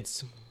think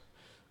it's?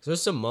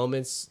 There's some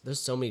moments. There's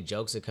so many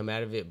jokes that come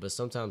out of it, but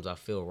sometimes I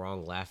feel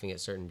wrong laughing at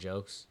certain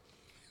jokes.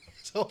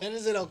 So when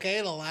is it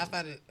okay to laugh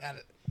at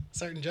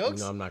certain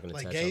jokes? No, I'm not going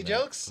to touch like gay on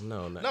jokes. That.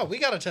 No. No, we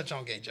got to touch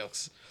on gay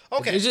jokes.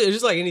 Okay, it's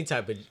just like any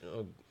type of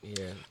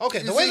yeah. Okay,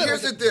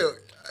 Here's the deal.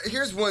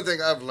 Here's one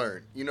thing I've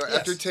learned. You know,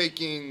 after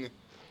taking,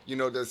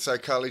 the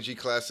psychology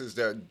classes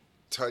that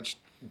touched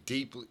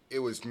deeply, it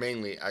was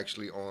mainly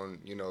actually on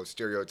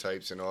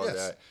stereotypes and all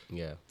that.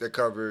 Yeah. That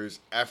covers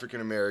African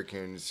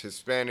Americans,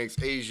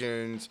 Hispanics,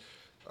 Asians,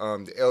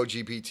 the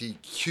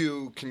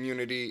LGBTQ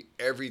community,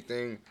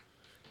 everything.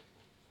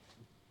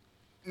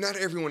 Not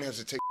everyone has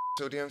to take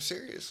so damn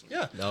seriously.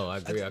 Yeah. No, I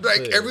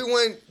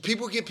agree.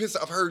 People get pissed.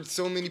 I've heard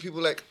so many people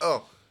like,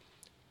 oh,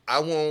 I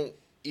won't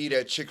eat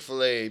at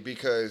Chick-fil-A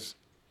because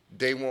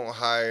they won't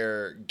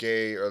hire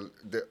gay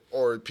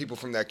or people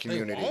from that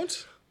community.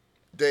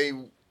 They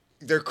won't?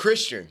 They're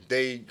Christian.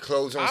 They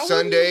close on I wouldn't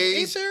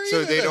Sundays, eat there so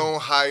either. they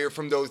don't hire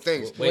from those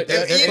things. Wait,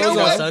 And they you close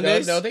know on what?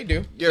 Sundays? No, they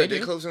do. Yeah, they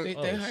do. close on. They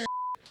hire.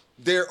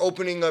 They're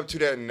opening up to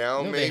that now.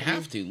 No, maybe they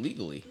have to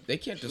legally. They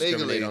can't discriminate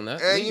legally. on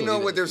that. And Legally, you know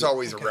what? There's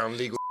always around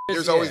legal.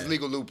 There's always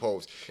legal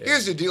loopholes.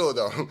 Here's the deal,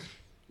 though.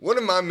 One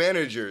of my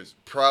managers,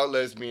 proud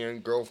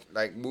lesbian girl,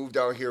 moved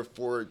out here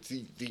for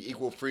the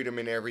equal freedom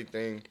and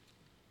everything.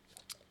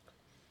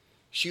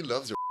 She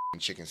loves her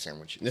chicken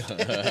sandwiches.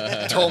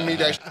 Told me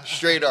that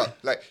straight up.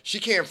 Like, she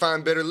can't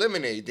find better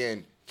lemonade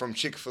than from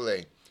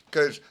Chick-fil-A.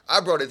 Because I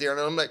brought it there, and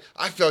I'm like,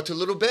 I felt a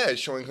little bad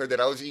showing her that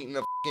I was eating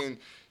a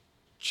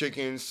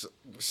chicken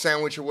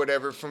sandwich or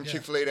whatever from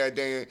Chick-fil-A that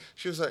day.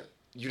 She was like,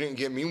 you didn't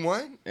get me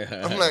one?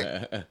 I'm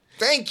like,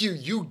 thank you.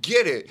 You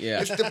get it.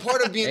 Yeah. It's the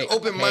part of being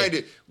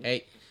open-minded.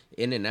 Hey,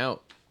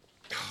 In-N-Out,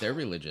 they're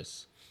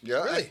religious.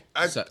 Yeah, Really?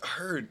 I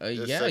heard.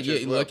 Yeah,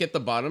 you look at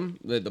the bottom,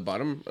 the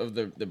bottom of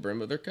the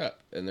brim of their cup,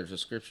 and there's a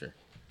scripture.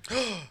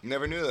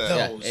 Never knew that.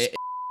 Those It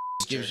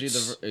gives you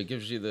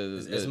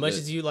the As much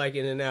as you like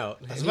In-N-Out.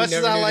 As much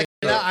as I like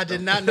In-N-Out, I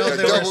did not know The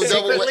they were double with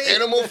secretly,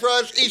 animal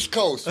fries, East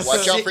Coast.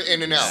 Watch out for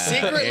In-N-Out.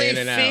 secretly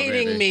In-N-Out,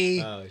 feeding baby.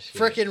 me Oh,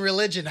 shit. freaking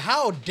religion.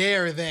 How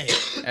dare they?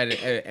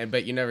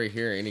 but you never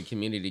hear any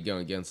community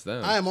going against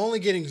them. I am only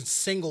getting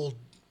single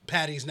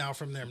patties now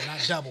from them,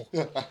 not double.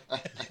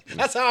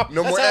 That's how.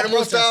 No that's more how I animal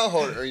protest. style?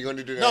 Or are you going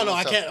to do that? No,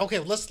 I can't. Okay,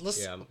 let's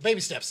baby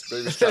steps.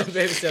 Baby steps.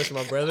 Baby steps,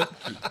 my brother.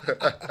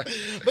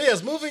 But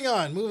yes, moving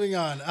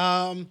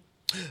on.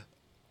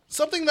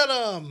 Something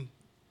that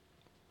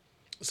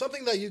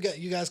you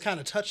guys kind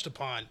of touched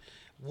upon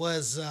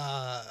was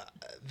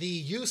the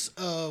use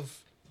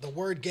of the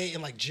word gay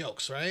in like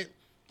jokes, right?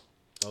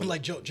 And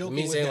like joking You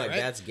mean with saying that, like right?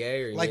 that's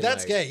gay, or you Like mean,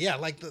 that's gay, yeah.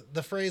 Like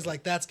the phrase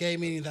like that's gay,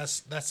 meaning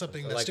that's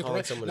something that's like stupid. calling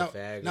Right? someone a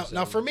fag or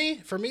Now for me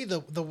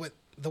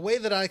the way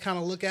that I kind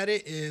of look at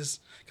it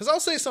is because I'll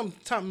say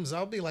sometimes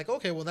I'll be like,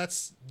 okay, well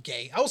that's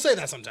gay. I will say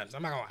that sometimes.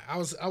 I'm not gonna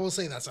lie. I will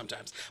say that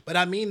sometimes, but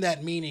I mean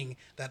that meaning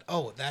that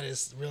that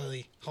is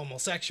really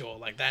homosexual.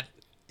 Like that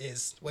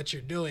is what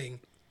you're doing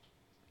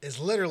is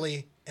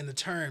literally in the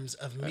terms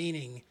of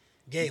meaning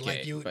gay.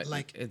 Like you but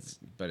like. it's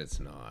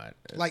not.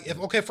 Like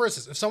for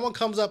instance, if someone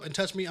comes up and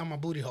touch me on my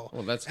booty hole,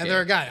 that's and gay.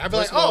 they're a guy, I'd be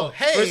First like, of all-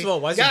 hey, first of all,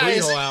 why's your booty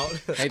guys, hole out?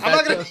 Hey, I'm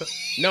not gonna.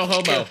 no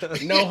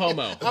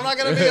homo. I'm not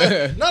gonna be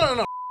like,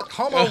 no.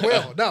 Homo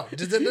will no.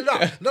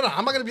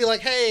 I'm not gonna be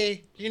like,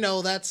 hey,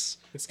 that's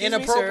Excuse me,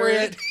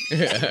 inappropriate.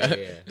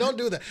 Yeah. Don't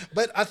do that.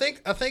 But I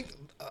think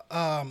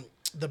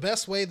the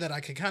best way that I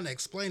could kind of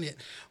explain it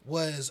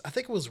was I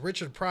think it was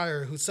Richard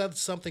Pryor who said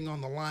something on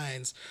the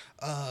lines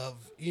of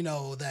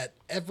that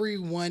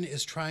everyone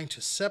is trying to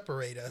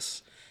separate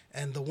us,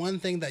 And the one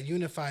thing that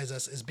unifies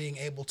us is being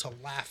able to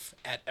laugh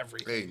at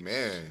everything. Hey,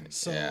 man.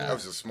 So That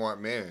was a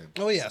smart man.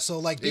 oh yeah, so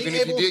like being Even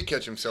if able, he did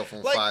catch himself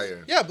on like,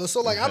 fire. yeah, but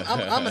so like I'm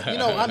you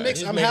know I'm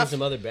mixed. He's I'm making half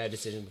some other bad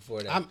decisions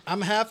before that.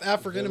 I'm half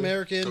African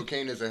American.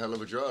 Cocaine is a hell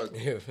of a drug.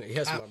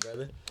 Yes, my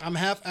brother. I'm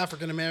half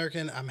African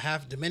American. I'm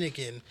half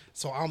Dominican.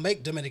 So I'll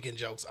make Dominican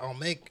jokes. I'll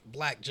make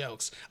black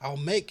jokes. I'll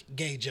make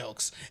gay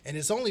jokes. And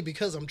it's only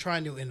because I'm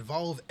trying to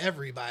involve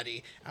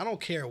everybody. I don't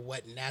care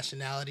what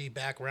nationality,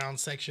 background,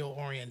 sexual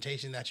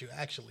orientation that you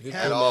actually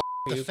have. all.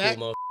 The You fact,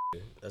 cool,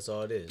 that's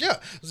all it is. yeah.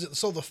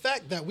 So the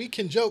fact that we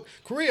can joke,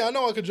 Korea, I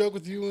know I could joke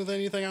with you with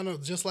anything. I know,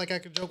 just like I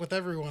could joke with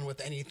everyone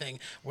with anything,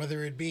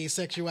 whether it be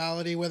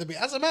sexuality, whether it be.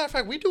 As a matter of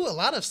fact, we do a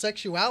lot of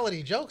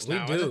sexuality jokes We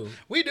now. do.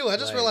 We do. I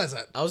just Like, realized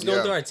that. I was going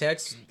Yeah. through our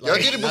texts. Y'all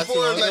Like, did it not too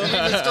before, long like, ago. we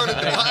even started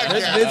the There's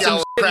podcast. been some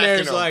Y'all shit in there. cracking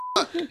It's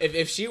up. like,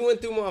 if she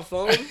went through my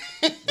phone,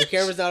 the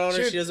camera's not on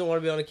her. She doesn't want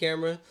to be on the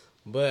camera.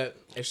 But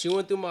if she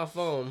went through my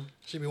phone,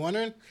 Should be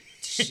wondering.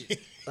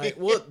 like,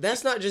 well,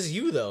 that's not just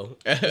you though.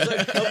 There's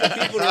like a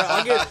couple people.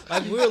 I get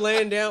like we were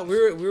laying down. We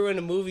were in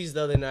the movies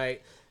the other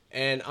night,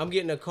 and I'm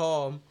getting a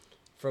call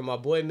from my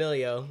boy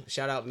Milio.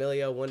 Shout out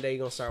Milio. One day you're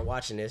gonna start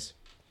watching this.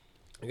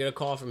 I get a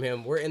call from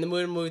him. We're in the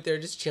movie theater,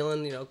 just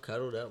chilling, you know,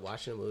 cuddled up,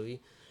 watching a movie.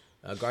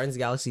 Guardians of the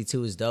Galaxy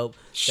 2 is dope.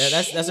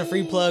 That's a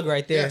free plug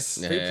right there. Yes.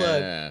 Free Yeah.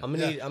 plug. I'm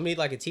gonna need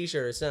like a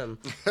T-shirt or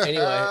something.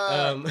 Anyway,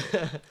 On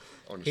the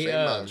He, same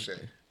um,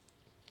 mindset.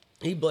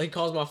 he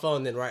calls my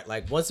phone. Then right,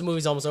 like once the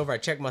movie's almost over, I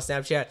check my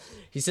Snapchat.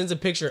 He sends a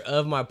picture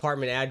of my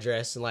apartment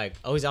address and like,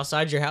 oh, he's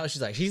outside your house.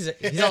 She's like, he's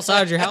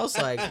outside your house.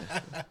 Like,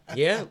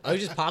 yeah. Oh, he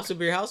just pops up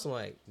at your house. I'm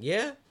like,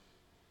 yeah.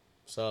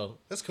 So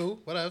That's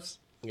cool. What else?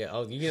 yeah.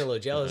 Oh, you getting a little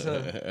jealous,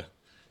 huh?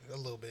 A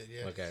little bit,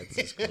 yeah. Okay,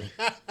 that's cool.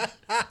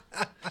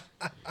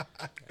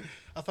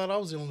 I thought I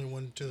was the only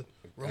one to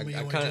Romeo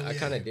I and kind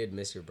Juliet. of did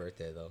miss your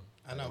birthday though.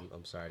 I know.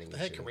 I'm sorry I didn't The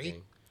get heck, you Kareem?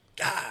 anything.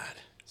 God.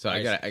 So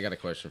I got a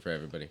question for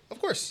everybody. Of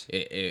course.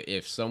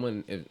 If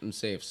someone,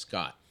 if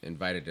Scott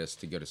invited us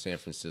to go to San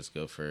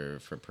Francisco for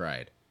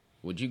Pride,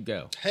 would you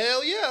go?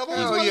 Hell yeah. I've always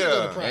Hell wanted to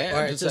go yeah. to Pride. Yeah.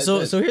 All right, just so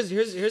like so that.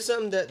 here's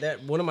something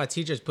that one of my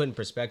teachers put in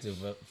perspective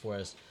for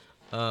us.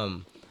 I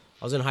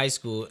was in high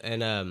school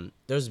and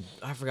there's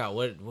I forgot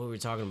what we were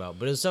talking about,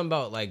 but it was something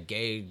about like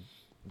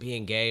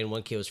being gay, and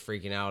one kid was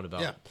freaking out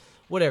about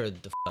whatever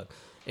the fuck.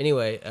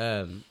 Anyway,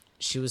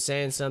 she was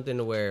saying something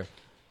to where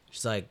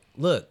she's like,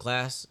 "Look,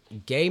 class,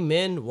 gay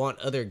men want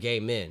other gay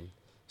men,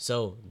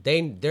 so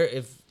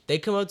if they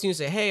come up to you and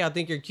say, 'Hey, I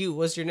think you're cute.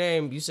 What's your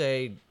name?' You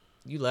say."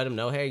 You let them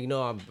know, hey, you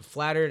know, I'm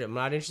flattered, I'm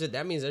not interested.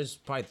 That means there's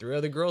probably 3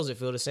 other girls that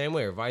feel the same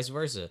way, or vice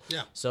versa.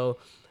 Yeah. So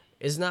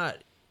it's not,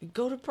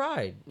 go to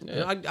Pride. You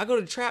know, I go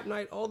to Trap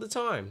Night all the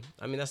time.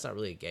 I mean, that's not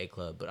really a gay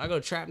club, but I go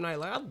to Trap Night.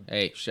 Like,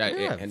 Hey,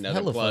 another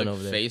hella fun plug.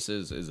 over there.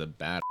 Faces is a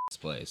badass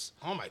place.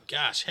 Oh my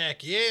gosh.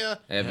 Heck yeah.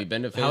 Have you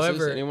been to Faces?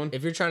 however, Anyone?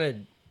 if you're trying to,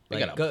 They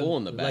like, got a go, pool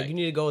in the back. Like, you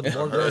need to go with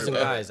more girls than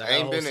guys. I I got a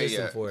ain't whole been there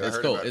system yet. for I it. It's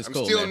heard cool. about it. It's I'm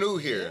cool, still man. new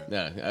here.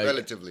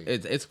 Relatively.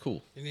 It's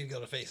cool. You need to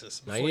go to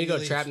Faces. Now, before you need to go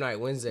leave. Trap Night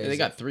Wednesdays. They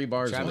got 3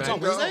 bars. Trap on What's it. on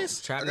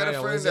Wednesdays? Trap I got Night a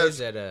on friend Wednesdays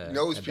that at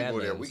knows at people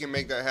there. Badlands. We can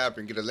make that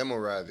happen. Get a limo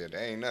ride there. That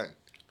ain't nothing.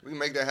 We can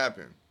make that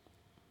happen.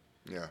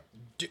 Yeah.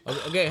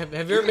 Okay, have you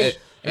ever been? Later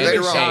have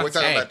you on, been we're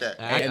talking Hey, about that.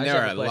 I and just there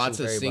have are a question lots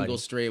for of everybody. single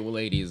straight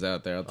ladies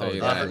out there. I'll tell you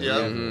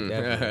definitely,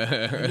 that.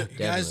 Definitely. You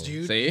guys,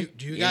 do See?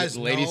 you guys The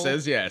lady know,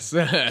 says yes.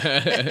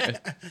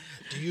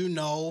 do you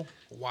know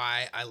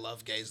why I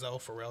love gays though?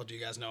 For real? Do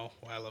you guys know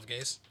why I love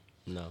gays?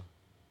 No.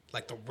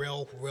 Like the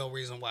real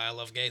reason why I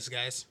love gays,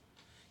 guys?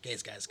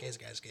 Gays, guys.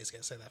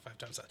 Say that 5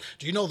 times.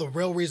 Do you know the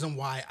real reason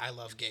why I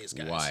love gays,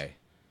 guys? Why?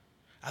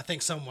 I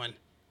think someone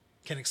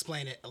can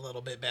explain it a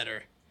little bit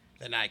better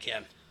than I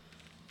can.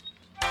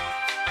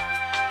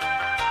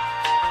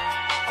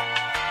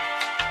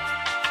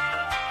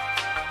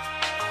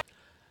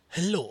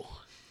 Hello,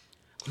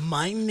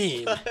 my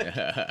name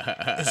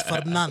is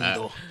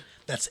Fernando.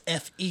 That's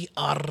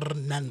F-E-R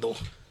Nando.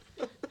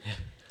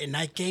 And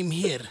I came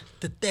here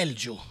to tell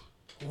you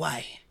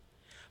why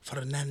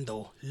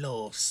Fernando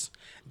loves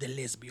the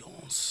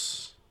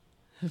lesbians.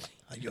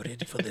 Are you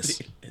ready for this?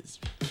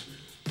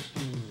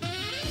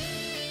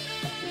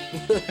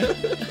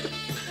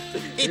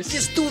 It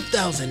is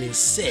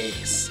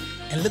 2006,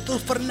 and little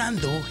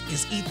Fernando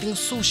is eating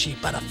sushi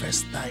for the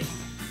first time.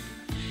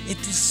 It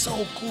is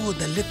so good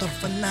that little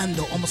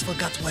Fernando almost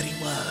forgot where he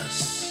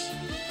was.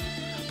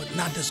 But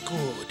not as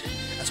good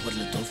as what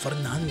little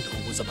Fernando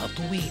was about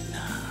to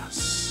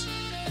witness.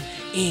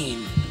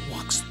 In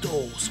walks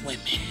those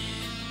women.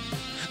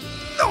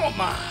 No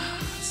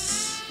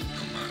mas!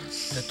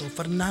 Little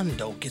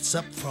Fernando gets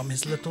up from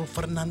his little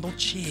Fernando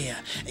chair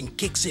and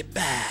kicks it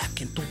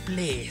back into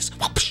place.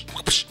 Whoopsh,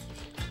 whoopsh.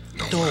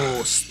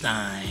 Those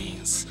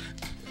times.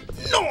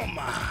 No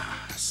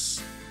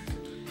mas!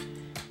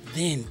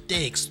 Then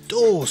takes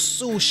those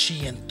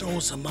sushi and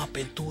throws them up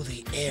into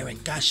the air and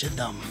catches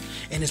them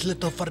in his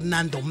little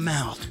Fernando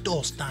mouth.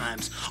 Those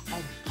times.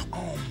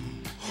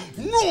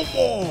 No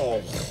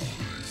more!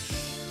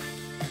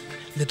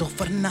 little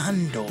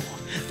Fernando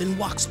then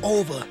walks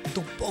over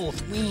to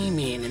both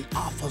women and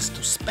offers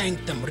to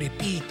spank them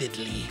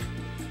repeatedly.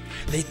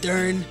 They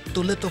turn to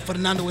little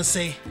Fernando and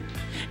say,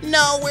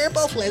 "No, we're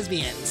both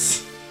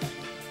lesbians."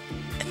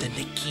 And then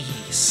they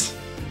kiss.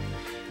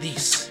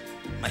 This,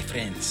 my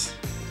friends,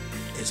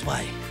 is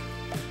why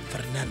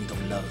Fernando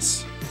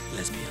loves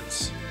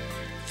lesbians.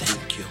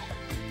 Thank you.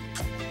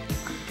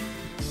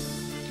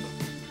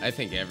 I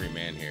think every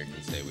man here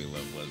can say we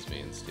love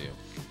lesbians too.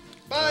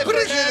 Bye, What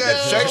is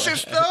that Fernando.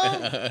 sexist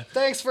though?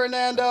 Thanks,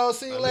 Fernando.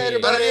 See you later,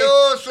 buddy.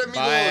 Adios, amigos.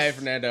 Bye,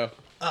 Fernando.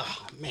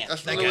 Oh, man.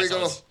 That's that the way we guy's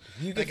go. awesome.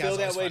 You That can feel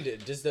guy's that way.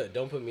 always Just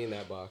don't put me in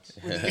that box.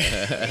 I mean,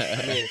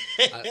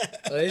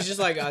 it's just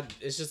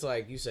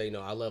like you say.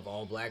 I love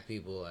all black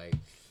people. Like,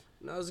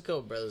 there's a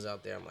couple brothers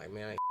out there. I'm like,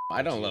 man,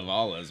 I don't love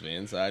all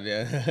lesbians.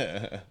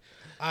 I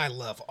I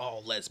love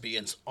all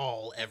lesbians,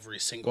 every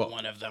single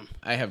one of them.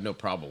 have no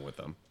problem with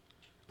them.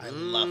 I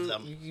love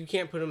them. you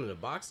can't put them in a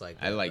box like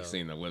that. I like though.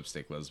 seeing the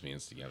lipstick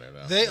lesbians together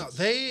though.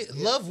 They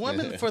love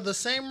women for the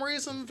same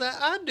reasons that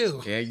I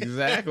do. Yeah,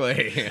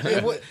 exactly.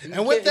 And with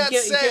You that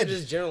can't said,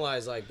 just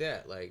generalize like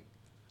that. Like,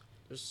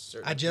 there's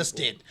certain I just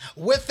people- did.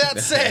 With that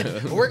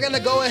said, we're going to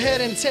go ahead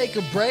and take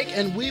a break,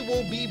 and we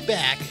will be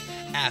back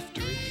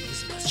after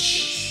these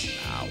messages.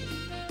 Ow.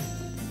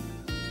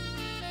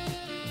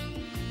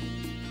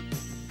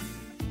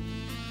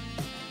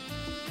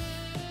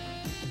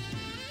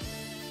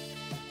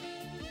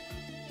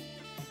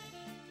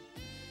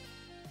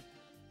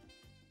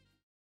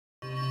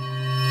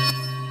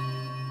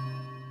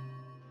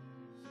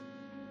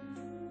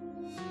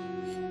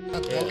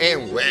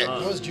 And wet.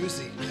 That was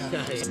juicy.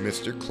 Yeah.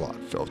 Mr.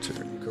 Clotfelter.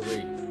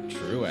 Great.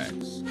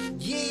 Truex.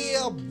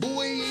 Yeah,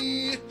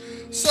 boy.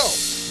 So,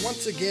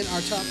 once again,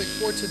 our topic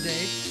for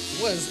today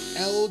was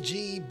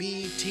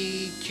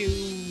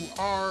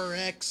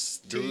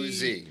LGBTQRX Through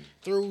Z.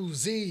 Through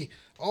Z,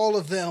 all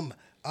of them,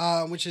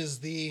 which is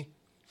the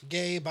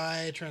gay,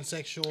 bi,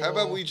 transsexual. How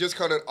about we just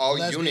call it all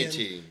lesbian.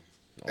 unity?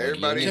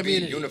 Everybody be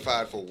Community.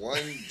 unified for one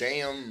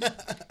damn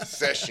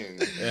session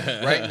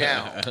right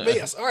now. But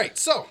yes, all right.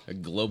 So A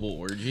global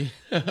orgy.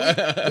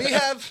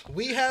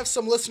 we have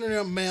some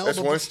listener mail. That's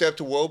but one step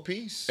to world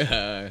peace.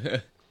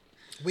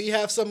 We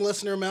have some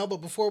listener mail,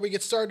 but before we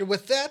get started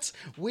with that,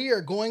 we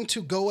are going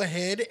to go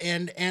ahead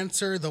and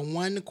answer the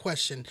one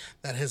question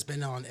that has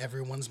been on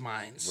everyone's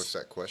minds. What's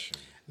that question?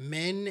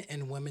 Men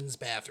and women's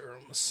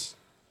bathrooms.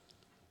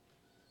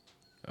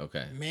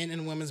 Okay. Men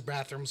and women's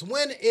bathrooms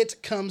when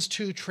it comes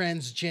to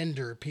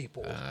transgender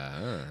people.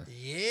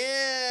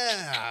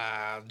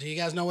 Yeah. Do you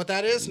guys know what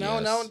that is? No,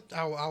 Yes.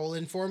 no. I will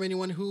inform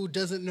anyone who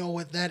doesn't know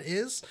what that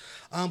is.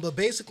 But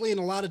basically, in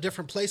a lot of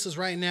different places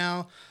right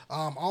now,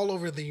 all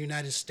over the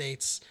United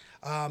States,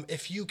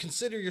 if you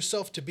consider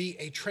yourself to be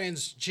a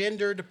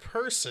transgendered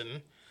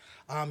person,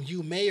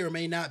 you may or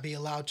may not be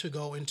allowed to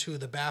go into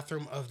the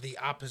bathroom of the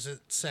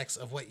opposite sex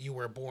of what you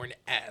were born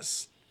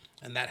as.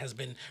 And that has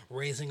been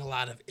raising a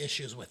lot of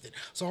issues with it.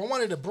 So I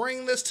wanted to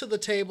bring this to the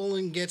table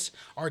and get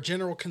our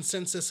general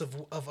consensus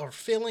of our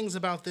feelings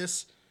about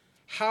this.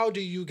 How do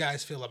you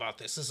guys feel about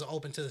this? This is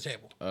open to the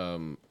table.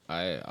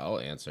 I'll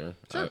answer.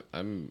 Sure.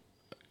 I'm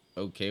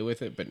okay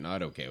with it, but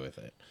not okay with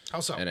it. How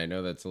so? And I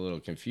know that's a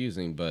little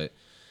confusing, but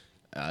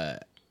I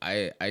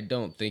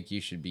don't think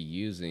you should be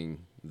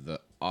using the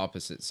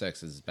opposite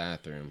sex's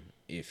bathroom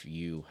if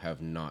you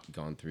have not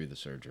gone through the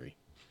surgery.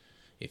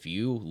 If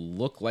you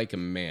look like a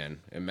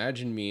man,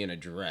 imagine me in a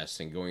dress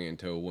and going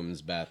into a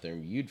woman's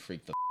bathroom, you'd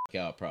freak the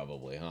out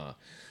probably, huh?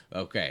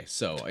 Okay,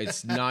 so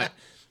it's not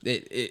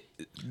kids.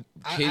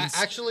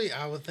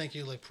 I would think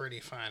you look pretty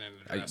fine in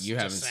a dress. You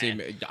haven't Just seen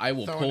saying. me. I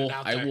will Throwing it pull.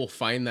 out I there. will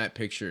find that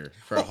picture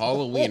for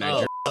Halloween.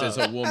 I dressed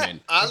as a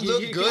woman. I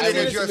look you good can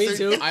in a send it to me dress.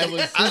 too. I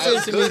was. I send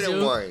look it to me good too.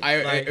 in one.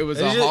 It was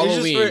It's a just-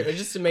 Halloween. it's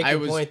just to make I your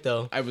was- point,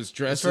 though. I was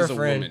dressed for a as a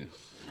friend. woman.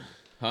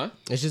 Huh?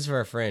 It's just for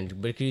a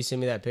friend. But could you send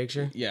me that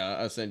picture? Yeah,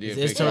 I'll send you a It's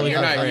picture. totally you're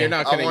for a not. friend. You're not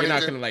I gonna. You're wanted not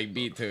to- gonna like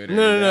beat to it. or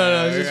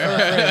No. anything. It's just for a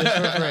friend. It's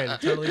for a friend.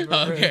 Totally for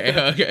a friend.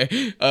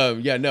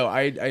 Okay. Yeah. No.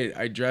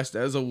 I dressed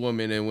as a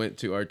woman and went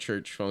to our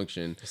church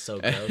function. So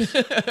gross.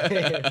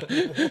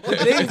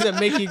 Things that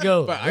make you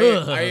go. But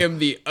 "Ugh." I am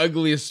the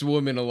ugliest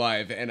woman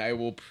alive, and I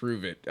will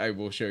prove it. I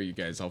will show you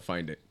guys. I'll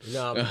find it.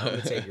 No, I'm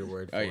gonna take your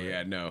word for Oh it.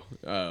 yeah, no.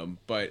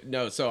 But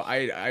no. So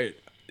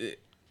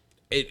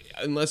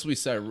unless we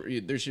set,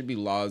 there should be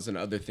laws and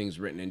other things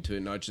written into it,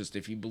 not just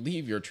if you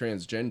believe you're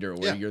transgender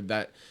or Yeah. you're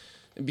that,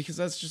 because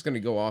that's just going to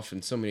go off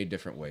in so many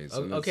different ways.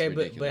 and that's Okay, but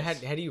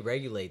ridiculous. how do you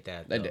regulate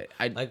that? Though?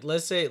 I- like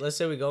let's say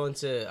we go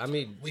into. I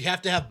mean, We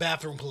have to have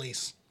bathroom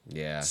police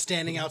yeah.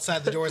 standing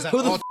outside the doors. At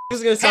who the all f-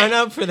 is gonna sign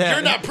up for that?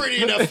 You're not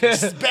pretty enough.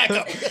 Just back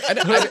up.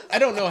 I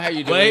don't know how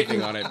you do Wait.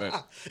 anything on it,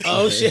 but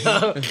Oh shit!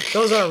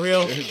 Those aren't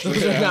real.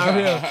 Those are not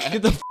real.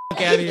 Get the f-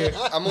 out of here.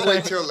 I'm gonna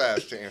wait till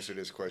last to answer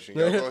this question.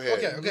 Y'all go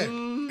ahead. Okay.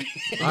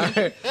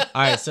 All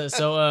right.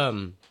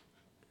 So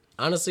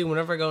honestly,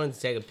 whenever I go in to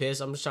take a piss,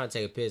 I'm just trying to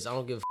take a piss. I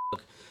don't give a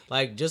fuck.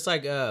 Like just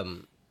like I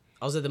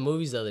was at the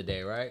movies the other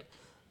day, right?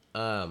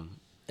 And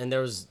and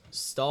there was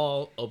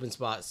stall, open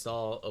spot,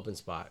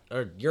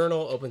 or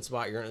urinal, open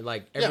spot, urinal,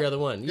 like every other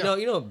one. You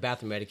know,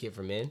 bathroom etiquette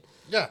for men.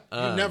 Yeah,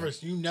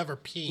 you never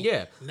pee.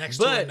 Yeah, next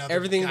to but another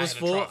everything guy was in a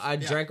full. trough. I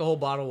drank a whole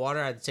bottle of water.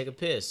 I had to take a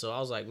piss, so I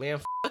was like, man,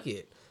 fuck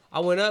it. I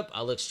went up.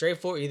 I looked straight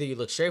forward. Either you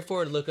look straight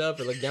forward, look up,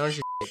 or look down at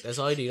your dick. That's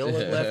all you do. You don't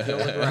look left. You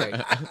don't look right.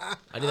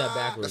 I did that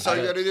backwards. That's all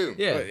you got to do.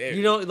 Yeah,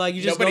 you don't like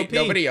you just Nobody- don't pee.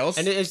 nobody else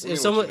And if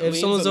leans someone's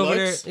and over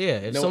there, looks?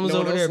 if No someone's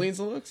one over else there, leans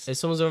and looks? if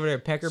someone's over there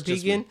pecker It's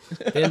just peeking,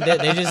 then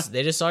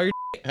they just saw your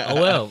dick. Oh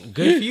well,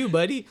 good for you,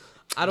 buddy.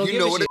 I don't You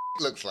give know a what shit.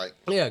 it looks like.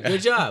 Yeah,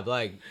 good job.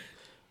 Like,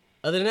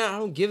 other than that, I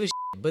don't give a shit.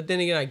 But then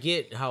again, I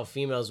get how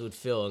females would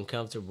feel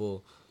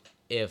uncomfortable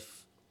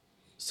if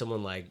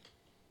someone like,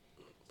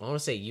 I want to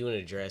say you in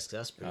a dress,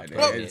 because that's pretty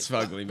pregnant. It's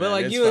fugly, man. But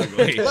like it's you,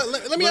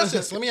 fugly. Let me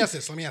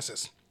ask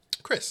this.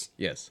 Chris,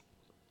 Yes.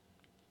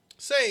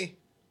 say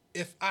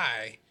if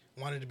I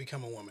wanted to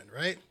become a woman,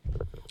 right?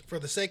 For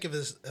the sake of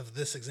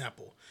this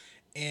example,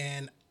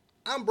 and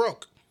I'm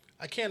broke,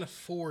 I can't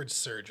afford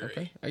surgery.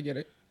 Okay, I get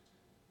it.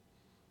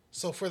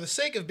 So for the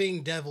sake of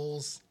being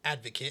devil's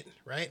advocate,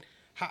 right?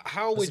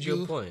 How would a good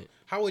you point.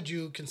 How would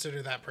you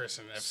consider that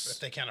person if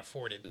they can't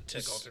afford it to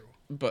go through?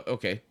 But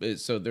okay,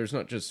 so there's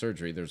not just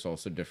surgery. There's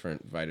also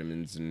different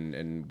vitamins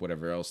and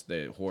whatever else,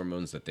 the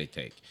hormones that they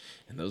take,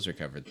 and those are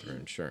covered through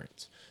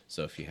insurance.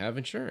 So if you have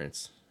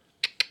insurance,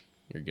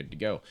 you're good to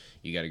go.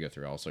 You got to go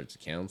through all sorts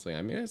of counseling.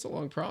 I mean, it's a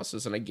long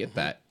process, and I get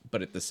that.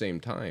 But at the same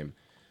time,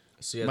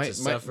 so you have to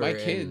suffer.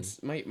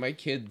 my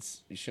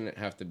kids shouldn't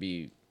have to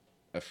be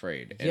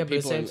afraid. And Yeah, but at the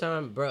people same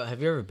time, bro,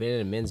 have you ever been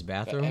in a men's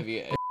bathroom? have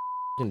you?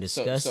 Fucking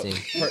disgusting.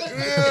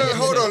 Yeah,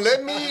 hold on.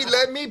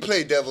 Let me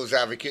play devil's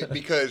advocate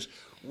because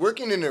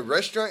working in the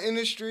restaurant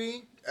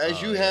industry,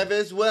 as you have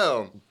as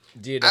well,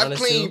 Dude, I've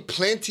honestly, cleaned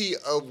plenty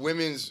of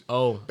women's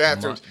Oh,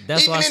 bathrooms.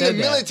 that's Even why I in said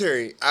the that.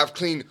 military, I've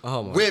cleaned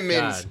Oh my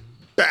women's God.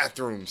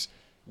 bathrooms.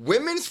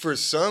 Women's, for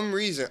some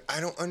reason, I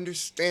don't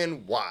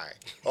understand why,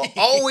 are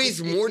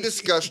always more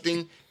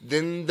disgusting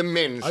than the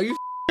men's. Are you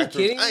bathrooms.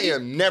 kidding me? I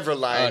am never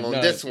lying on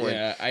no, this one.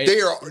 yeah, They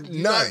are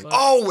not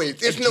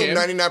always. It's no Jim,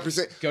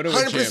 99%. go to a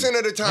 100%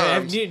 of the Hey,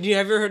 time. have you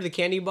ever heard of the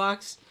candy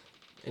box?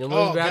 In a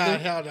woman's Oh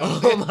bathroom? God, hell no!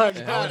 Oh my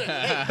god!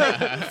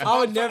 I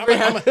would never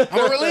have. I'm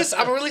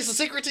gonna release a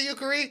secret to you,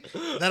 Kari,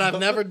 that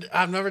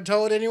I've never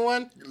told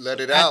anyone. Let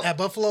it out. At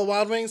Buffalo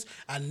Wild Wings,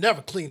 I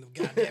never cleaned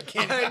the goddamn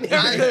candy.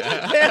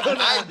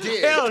 I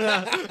did. Hell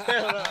no.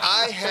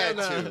 I had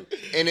to,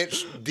 and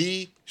it's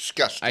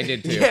disgusting. I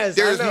did too. Yes,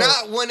 There's I know.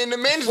 not one in the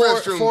men's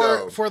restroom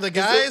though. For the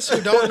guys who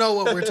don't know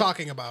what we're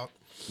talking about,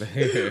 The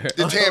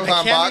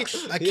tampon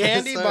box. a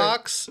candy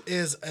box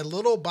is a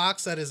little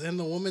box that is in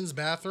the woman's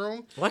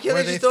bathroom. Why can't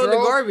where they just throw it in the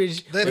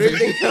garbage? They,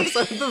 Everything else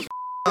on the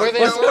where they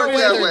It don't work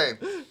that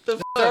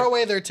way. throw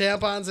away their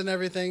tampons and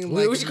everything.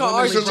 We like should call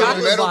ours It's a a little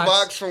chocolate metal box.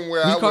 box from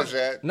where I was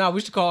at. No,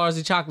 we should call ours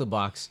a chocolate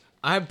box.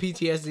 I have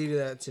PTSD to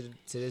that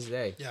to this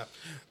day. Yeah.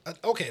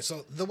 Okay,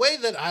 so the way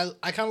that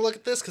I kind of look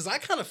at this, because I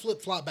kind of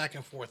flip-flop back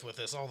and forth with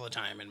this all the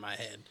time in my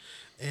head.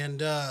 And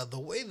the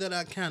way that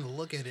I kind of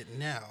look at it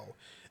now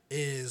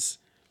is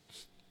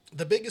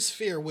the biggest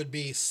fear would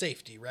be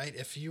safety, right?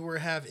 If you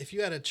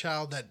had a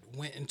child that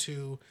went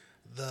into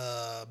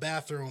the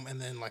bathroom and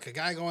then like a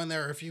guy go in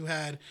there, or if you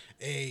had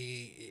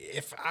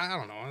I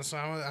don't know, so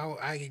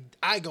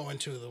I go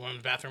into the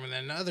women's bathroom and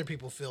then other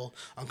people feel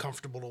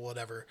uncomfortable or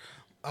whatever.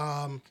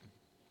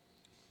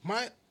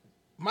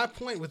 My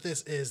point with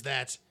this is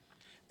that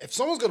if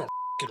someone's gonna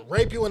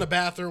rape you in a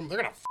bathroom,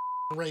 they're gonna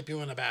rape you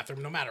in a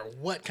bathroom, no matter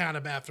what kind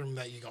of bathroom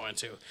that you go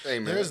into.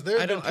 Amen. There's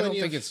I don't plenty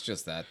think of- it's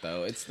just that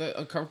though. It's the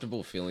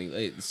uncomfortable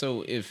feeling.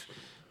 So if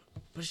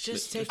But it's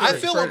just take I it.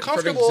 feel for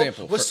uncomfortable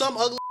example, with some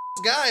ugly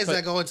guys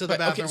that go into the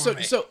bathroom so with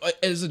me. so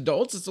as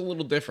adults, it's a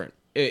little different.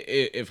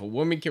 If a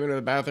woman came into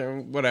the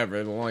bathroom,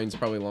 whatever, the line's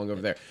probably long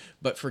over there.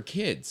 But for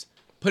kids,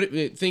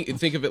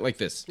 think of it like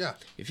this. Yeah.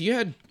 If you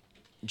had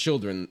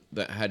children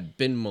that had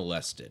been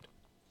molested,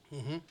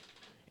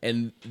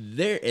 and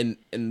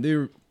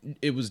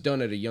it was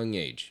done at a young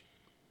age,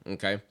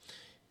 okay,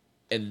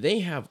 and they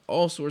have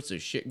all sorts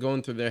of shit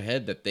going through their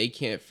head that they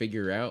can't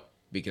figure out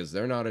because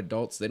they're not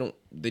adults. They don't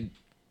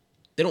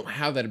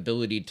have that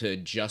ability to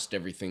adjust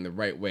everything the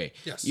right way.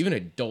 Yes. Even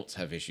adults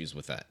have issues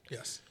with that.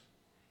 Yes.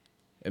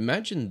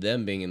 Imagine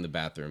them being in the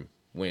bathroom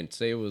when,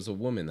 say, it was a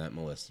woman that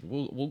molested.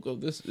 We'll go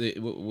this.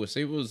 We'll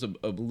say it was a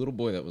little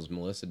boy that was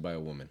molested by a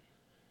woman,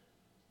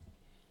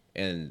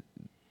 and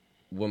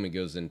woman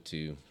goes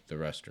into the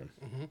restroom.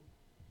 Mm-hmm.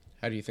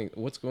 How do you think?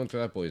 What's going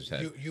through that boy's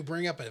head? You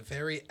bring up a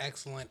very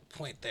excellent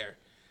point there.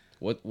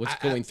 What's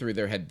going through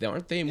their head?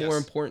 Aren't they more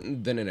Yes.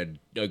 important than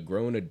a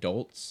grown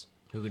adults?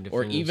 Who can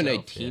Or defend even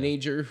himself, a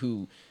teenager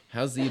who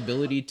has the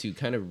ability to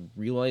kind of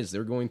realize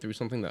they're going through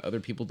something that other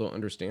people don't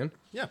understand?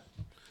 Yeah.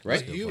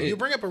 Right? You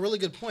bring up a really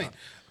good point.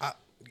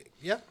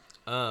 Yeah.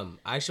 I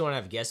actually want to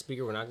have a guest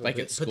speaker. We're not going Like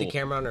to at put the school.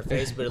 camera on her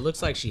face, but it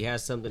looks like she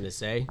has something to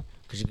say.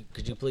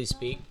 Could you please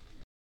speak?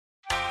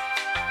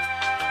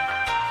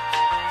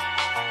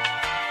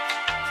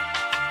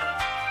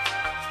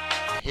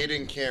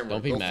 Hidden camera.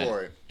 Don't be Go mad.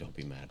 for it. Don't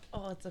be mad.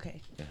 Oh, it's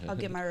okay. I'll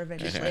get my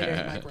revenge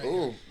later.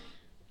 Ooh.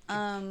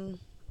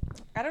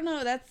 I don't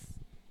know.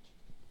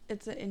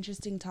 It's an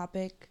interesting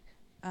topic.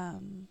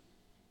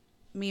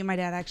 Me and my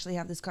dad actually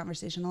have this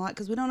conversation a lot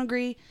because we don't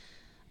agree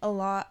a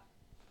lot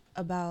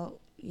about,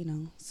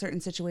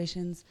 certain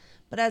situations.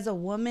 But as a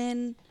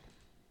woman,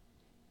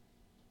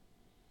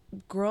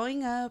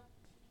 growing up,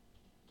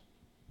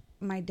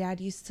 my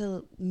dad used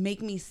to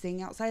make me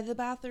sing outside the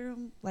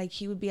bathroom. Like,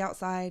 he would be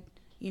outside,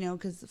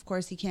 because of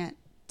course he can't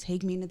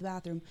take me into the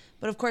bathroom.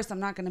 But of course I'm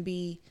not going to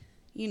be,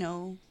 in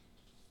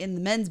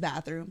the men's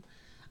bathroom.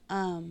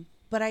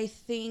 But I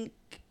think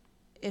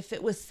if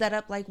it was set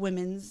up like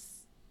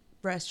women's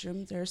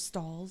restrooms, there are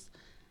stalls.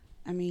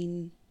 I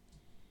mean,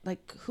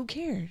 like, who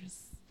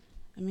cares?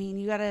 I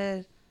mean,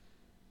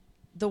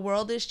 the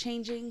world is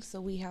changing, so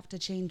we have to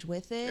change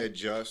with it.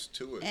 Adjust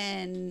to it.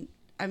 And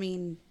I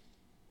mean,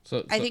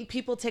 So I think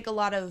people take a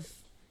lot of,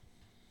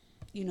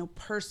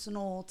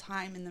 personal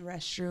time in the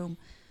restroom,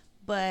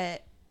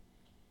 but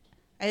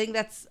I think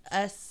that's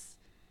us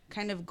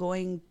kind of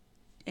going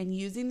and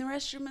using the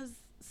restroom as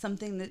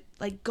something that,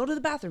 like, go to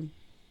the bathroom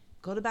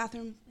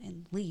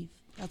and leave.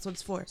 That's what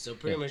it's for. So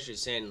pretty much you're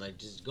saying, like,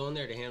 just go in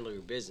there to handle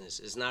your business.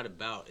 It's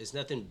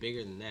nothing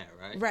bigger than that,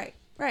 right?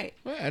 Right.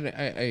 Well,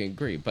 I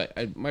agree,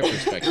 but my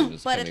perspective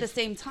is. But at the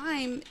same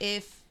time,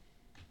 if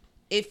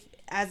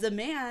as a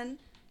man,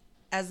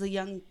 as a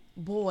young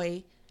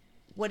boy,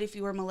 what if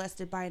you were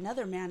molested by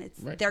another man? It's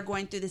Right. They're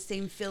going through the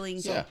same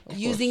feelings, Yeah, of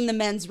using course. the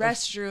men's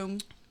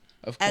restroom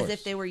of as course.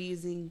 if they were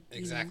using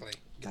Exactly.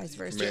 vice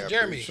versa. May I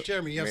Jeremy, preach? you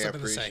have May I something to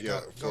preach? say.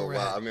 Yeah, Go for a right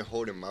while. ahead. I've been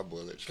holding my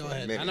bullets Go for a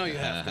ahead. minute. I know you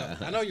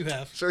have. I know you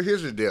have. So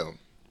here's the deal.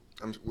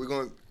 We're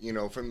going,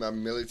 from my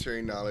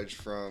military knowledge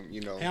from,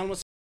 Hey, on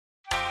what's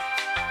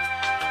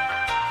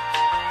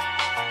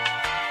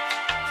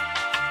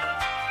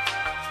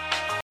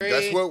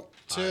that's what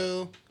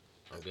 2.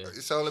 Okay.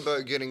 it's all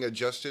about, getting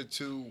adjusted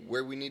to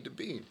where we need to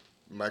be.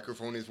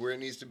 Microphone is where it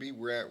needs to be.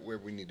 We're at where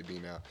we need to be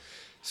now.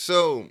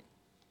 So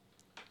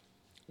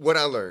what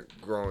I learned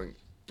growing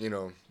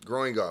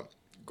up,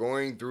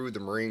 going through the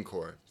Marine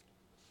Corps,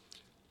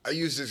 I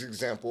use this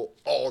example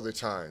all the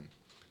time.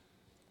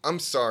 I'm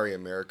sorry,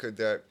 America,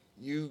 that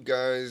you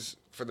guys,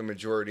 for the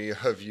majority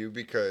of you,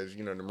 because,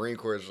 the Marine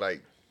Corps is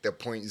like the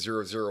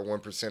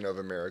 0.001% of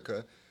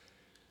America.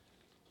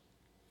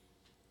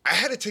 I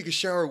had to take a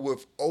shower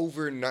with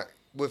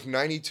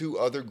 92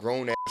 other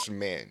grown-ass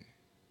men.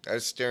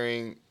 That's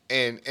staring,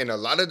 and a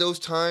lot of those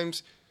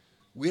times,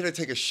 we had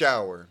to take a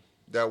shower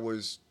that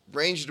was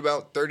ranged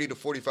about 30 to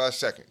 45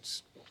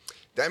 seconds.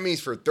 That means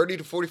for 30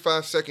 to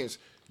 45 seconds,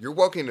 you're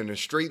walking in a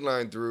straight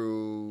line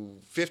through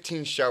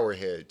 15 shower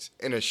heads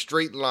in a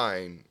straight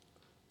line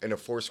in a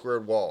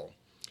 4-squared wall,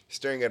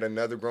 staring at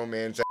another grown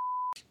man's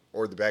ass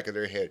or the back of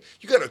their head.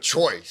 You got a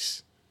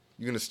choice.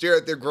 You're going to stare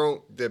at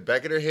the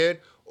back of their head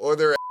or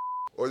their ass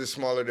or the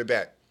smaller their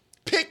back.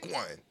 Pick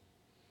one.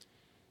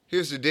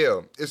 Here's the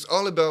deal. It's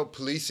all about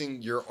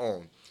policing your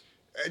own.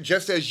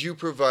 Just as you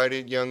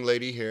provided, young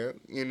lady here,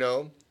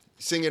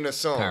 singing a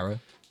song. Kyra.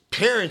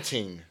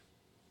 Parenting.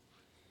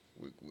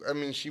 I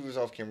mean, she was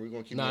off camera. We're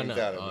going to keep names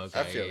out of it. Oh, okay.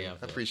 I feel Yeah, it. yeah,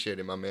 I appreciate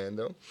it, my man,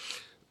 though.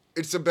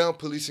 It's about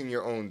policing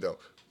your own, though.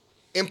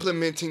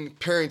 Implementing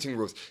parenting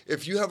rules.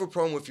 If you have a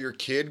problem with your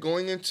kid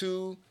going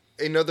into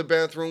another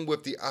bathroom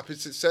with the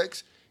opposite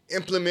sex,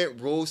 implement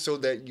rules so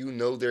that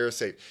they're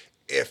safe.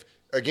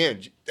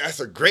 Again, that's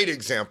a great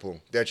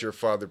example that your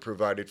father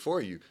provided for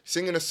you.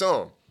 Singing a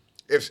song.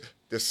 If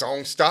the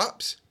song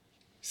stops,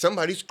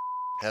 somebody's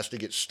has to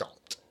get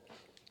stomped.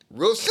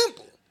 Real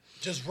simple.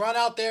 Just run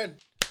out there.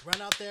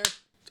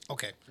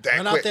 Okay. That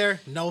run quick. out there.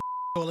 No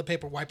toilet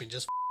paper wiping.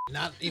 Just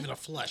not even a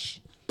flush.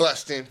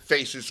 Busting,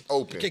 faces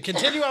open. Okay,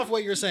 continue off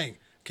what you're saying.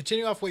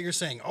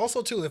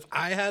 Also, too, if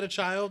I had a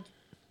child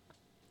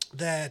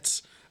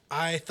that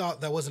I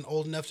thought that wasn't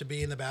old enough to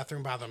be in the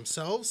bathroom by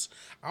themselves,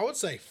 I would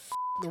say,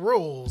 the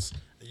rules.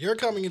 You're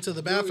coming into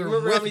the bathroom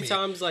Remember with how many me.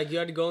 times, like, you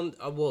had to go in,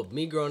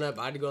 me growing up,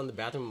 I had to go in the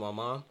bathroom with my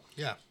mom.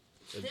 Yeah.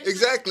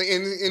 Exactly,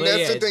 and But that's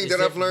yeah, the thing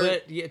that I've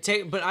learned.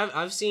 But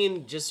I've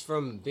seen, just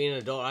from being an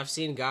adult, I've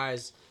seen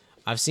guys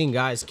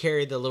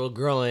carry the little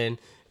girl in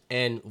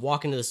and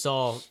walk into the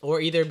stall,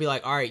 or either be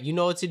like, all right, you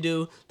know what to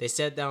do. They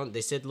set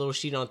the little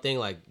sheet on thing,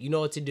 like, you know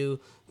what to do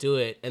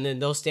it. And then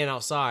they'll stand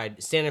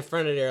outside, stand in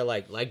front of there,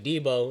 like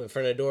Debo in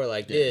front of the door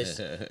like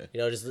this,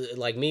 just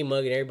like me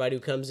mugging everybody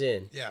who comes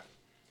in. Yeah.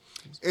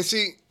 And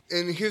see,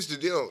 and here's the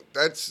deal.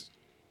 That's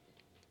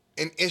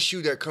an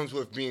issue that comes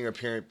with being a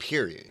parent,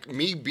 period.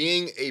 Me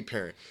being a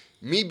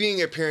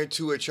parent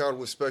to a child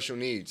with special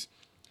needs,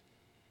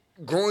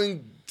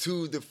 going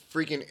to the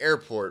freaking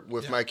airport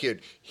with my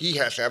kid, he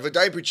has to have a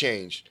diaper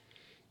changed.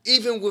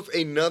 Even with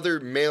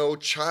another male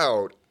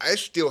child, I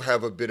still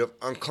have a bit of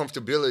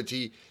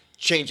uncomfortability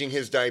changing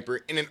his diaper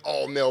in an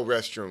all-male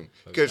restroom.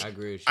 Because I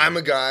agree with you. I'm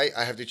a guy,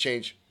 I have to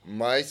change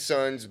my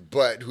son's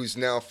butt, who's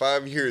now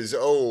 5 years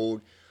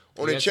old,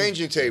 on a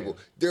changing table.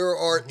 There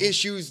are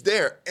issues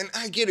there, and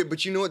I get it,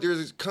 but you know what? There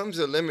comes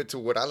a limit to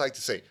what I like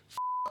to say.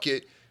 F***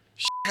 it.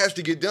 Shit has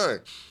to get done.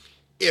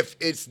 if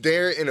it's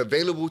there and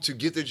available to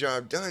get the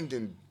job done,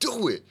 then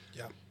do it.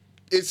 Yeah.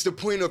 It's the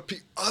point of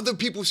other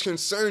people's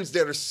concerns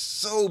that are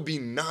so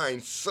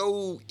benign,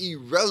 so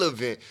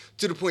irrelevant,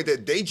 to the point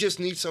that they just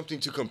need something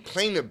to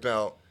complain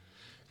about.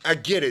 I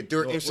get it. There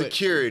are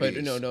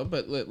insecurities.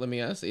 But let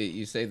me ask you.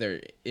 You say they're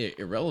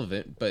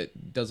irrelevant,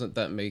 but doesn't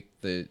that make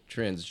the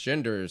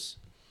transgenders'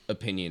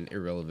 opinion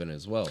irrelevant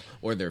as well,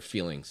 or their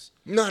feelings?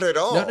 Not at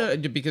all. No,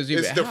 because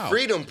it's the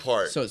freedom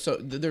part. So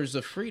there's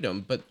a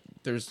freedom, but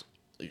there's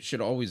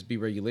should always be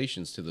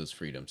regulations to those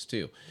freedoms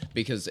too,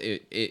 because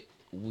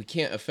we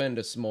can't offend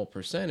a small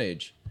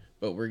percentage,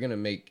 but we're gonna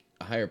make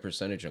a higher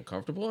percentage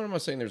uncomfortable. And I'm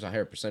not saying there's a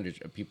higher percentage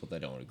of people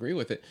that don't agree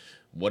with it.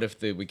 What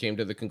if we came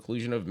to the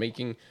conclusion of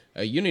making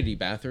a unity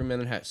bathroom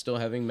and then still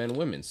having men and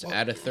women's?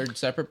 Add a third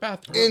separate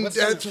bathroom. And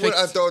that's what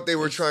I thought they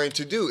were trying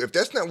to do. If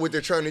that's not what they're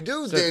trying to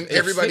do, then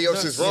everybody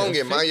else is wrong,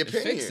 in my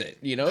opinion. Fix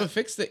it.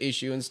 Fix the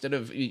issue instead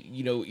of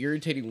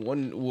irritating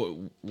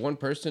one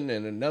person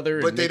and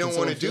another. But and they don't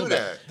want to do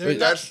that. They're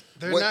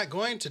not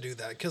going to do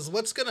that, because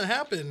what's going to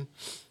happen?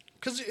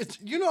 Because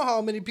you know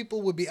how many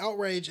people would be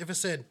outraged if it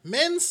said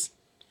men's,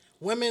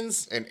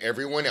 women's, and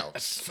everyone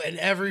else, and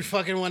every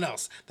fucking one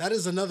else. That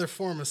is another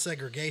form of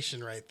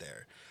segregation right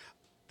there.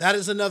 That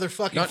is another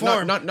fucking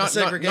form of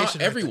segregation.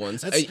 Not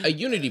everyone's. A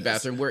unity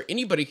bathroom where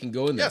anybody can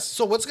go in there. Yes.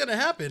 So what's going to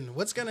happen?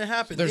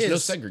 There's no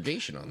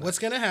segregation on that. What's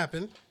going to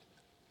happen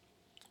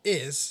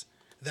is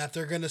that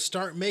they're going to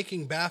start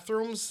making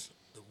bathrooms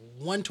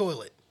one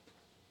toilet,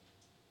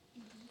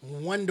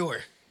 one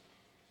door.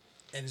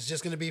 And it's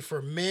just going to be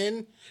for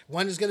men.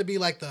 One is going to be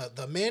like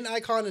the men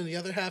icon, and the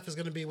other half is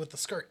going to be with the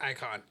skirt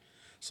icon.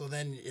 So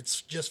then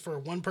it's just for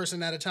one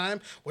person at a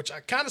time, which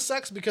kind of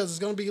sucks, because it's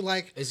going to be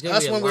like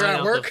us when we're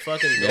at work. Well,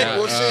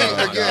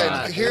 see,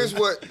 again, here's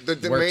what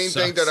the main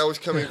thing that I was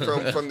coming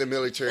from the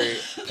military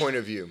point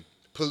of view.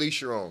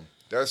 Police your own.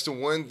 That's the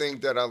one thing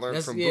that I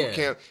learned from boot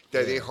camp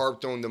that they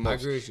harped on the most. I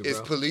agree with you, is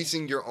bro.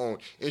 policing your own.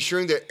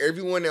 Ensuring that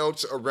everyone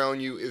else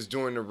around you is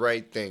doing the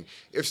right thing.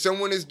 If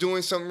someone is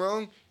doing something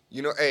wrong,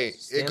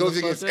 it goes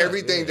against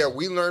everything that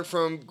we learned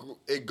from.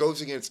 It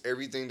goes against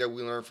everything that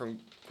we learned from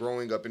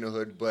growing up in the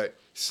hood. But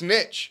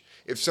snitch.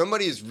 If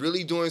somebody is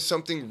really doing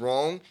something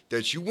wrong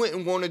that you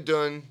wouldn't want to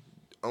done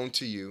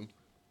onto you,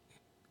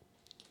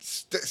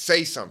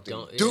 say something.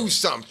 Do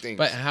something.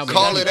 But how many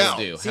Call it people out.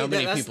 do? See, how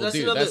many people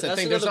do? That's the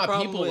thing. There's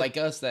not people like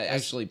us that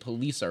actually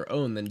police our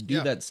own and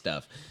do that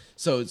stuff.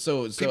 So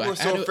people are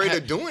so afraid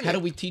of doing it. How do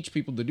we teach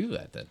people to do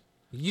that then?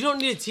 You don't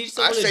need to teach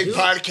someone to do it.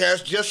 I say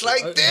podcast just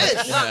like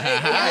this.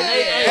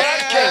 Hey,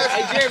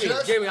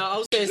 Jeremy, I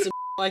was saying some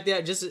like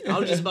that. I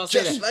was just about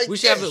to say that. Like we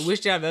should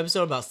have an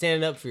episode about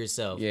standing up for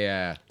yourself.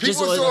 Yeah.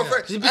 People are so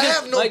afraid. I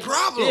have no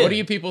problem. What do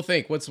you people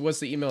think? What's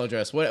the email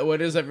address? What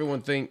does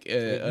everyone think? You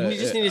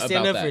just need to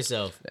stand up for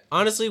yourself.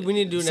 Honestly, we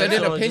need to do an send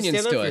in episode opinions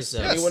just stand to up for us.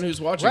 yourself. Anyone who's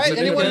watching, Right,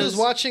 anyone who's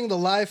watching the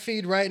live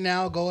feed right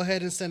now, go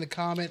ahead and send a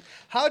comment.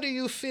 How do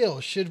you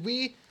feel? Should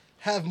we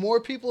have more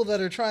people that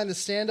are trying to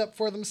stand up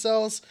for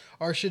themselves,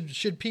 or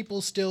should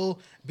people still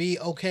be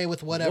okay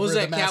with whatever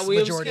the mass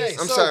majority is?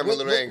 I'm sorry, I'm a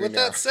little angry with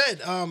now. that said,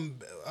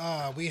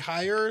 we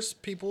hire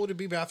people to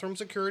be bathroom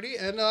security,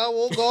 and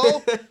we'll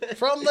go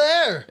from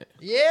there.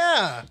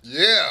 Yeah.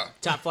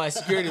 Top flight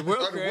security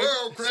world, Craig.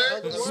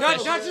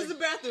 Not just the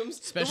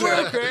bathrooms. Special, the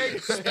world,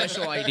 Craig.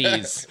 Special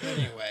IDs.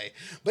 Anyway,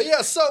 but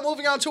yeah, so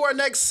moving on to our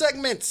next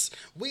segments,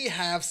 we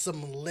have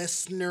some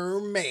listener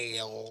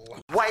mail.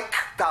 Wake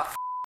the up.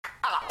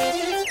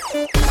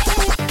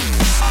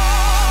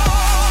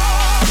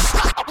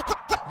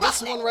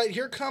 This one right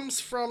here comes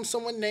from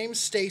someone named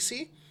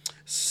Stacy.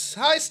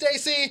 Hi,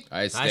 Stacy.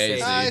 Hi, Stacy.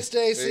 Hi,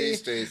 Stacy. Hey,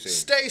 Stacy.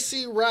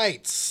 Stacy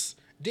writes,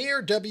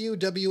 "Dear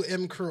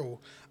WWM crew,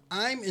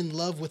 I'm in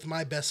love with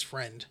my best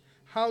friend.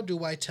 How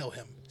do I tell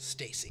him?"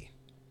 Stacy.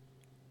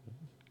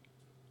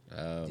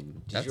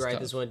 Did you write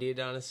this one,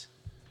 Adonis?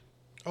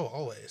 Oh,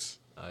 always.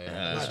 Oh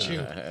yeah. Not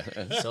you.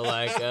 So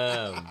like,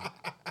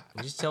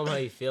 just tell him how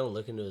you feel and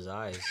look into his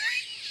eyes.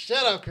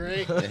 Shut up,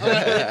 Craig.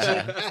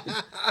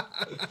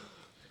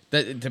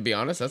 To be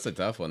honest, that's a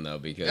tough one though,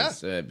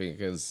 because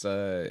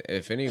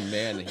if any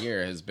man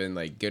here has been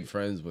like good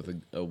friends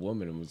with a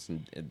woman and was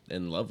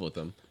in love with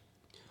them,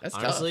 that's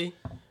honestly.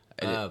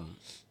 Tough.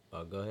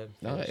 Go ahead.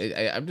 No,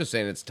 I'm just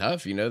saying it's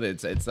tough.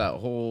 It's that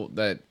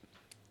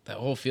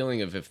whole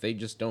feeling of if they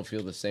just don't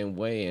feel the same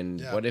way, and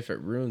what if it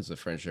ruins the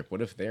friendship?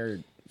 What if they're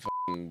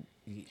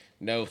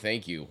no,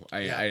 thank you.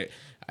 I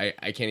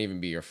can't even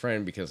be your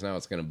friend because now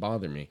it's going to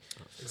bother me.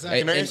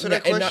 Exactly. Can I answer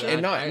that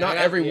question? Not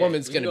every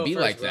woman's going to be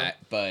first, like bro. that,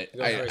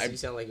 but You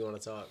sound like you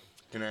want to talk.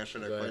 Can I answer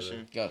that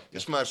question? Go.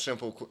 It's my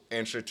simple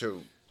answer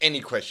to any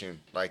question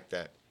like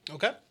that.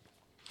 Okay.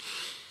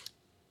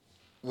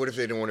 What if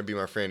they don't want to be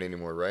my friend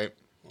anymore, right?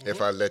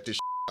 If I let this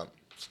out.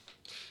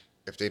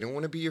 If they don't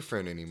want to be your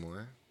friend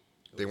anymore,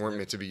 they weren't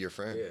meant to be your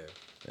friend. Yeah.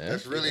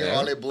 That's really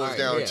all it boils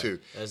down to.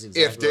 That's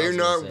exactly If they're what I was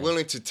not gonna say.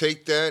 willing to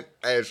take that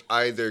as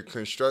either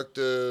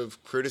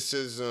constructive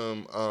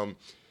criticism,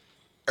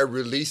 a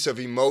release of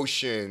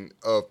emotion,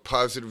 of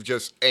positive,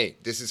 just, hey,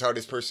 this is how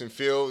this person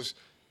feels,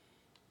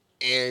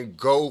 and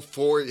go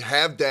forward,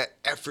 have that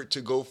effort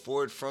to go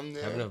forward from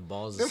there, Have enough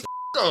balls. then To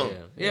f- 'em.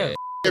 yeah.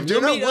 If they're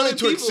You'll not meet willing other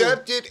to people.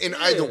 accept it and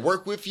either Yeah.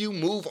 work with you,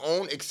 move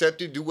on,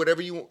 accept it, do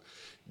whatever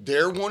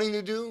they're wanting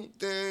to do,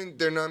 then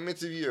they're not meant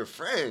to be your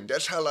friend.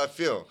 That's how I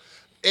feel.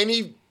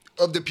 Any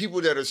of the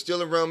people that are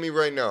still around me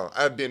right now,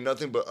 I've been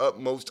nothing but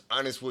utmost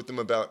honest with them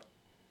about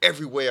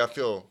every way I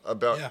feel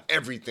about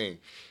everything.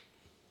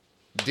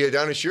 Dear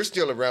Adonis, you're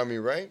still around me,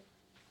 right?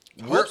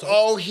 We're so.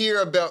 all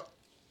here about,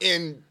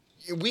 and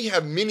we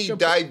have many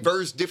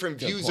diverse, different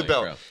Good views point,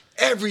 about bro.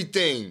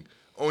 everything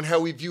on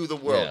how we view the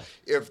world.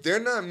 If they're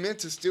not meant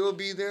to still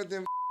be there,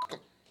 then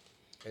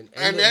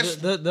and that's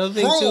the other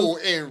thing cruel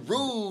too. and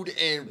rude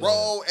and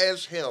raw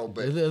as hell.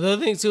 But The other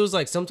thing too is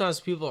like sometimes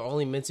people are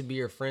only meant to be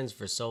your friends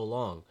for so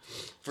long.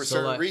 for So,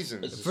 certain like,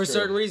 reasons. For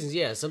certain reasons,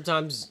 yeah.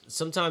 Sometimes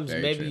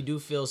Very maybe true. you do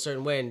feel a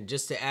certain way, and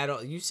just to add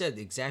on, you said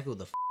exactly what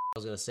the I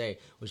was gonna say,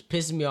 which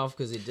pisses me off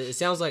because it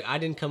sounds like I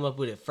didn't come up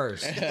with it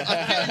first.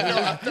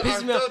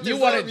 Pisses me off. You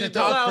wanted to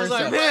talk I was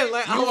first. like, man,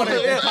 like, I You want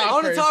wanted to to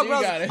talk first. talk You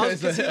about got it.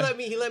 because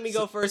he let me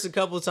go first a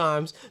couple of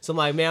times. So I'm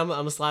like, man, I'm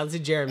gonna slide it to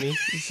Jeremy.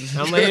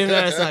 I'm letting him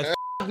know it's like,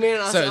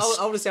 man,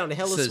 I would have sounded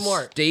hella So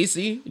smart.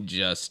 Stacy,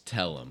 just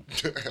tell him.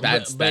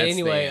 That's But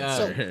anyway, the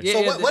answer. yeah, So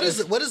yeah,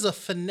 what is a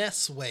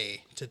finesse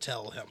way to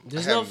tell him?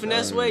 There's no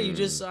finesse way. You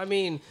just, I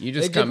mean, You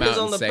just it come depends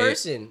out on and the say it.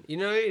 person. You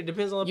know, it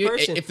depends on the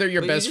person. If they're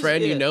your But best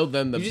friend, you know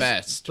them the you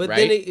best, but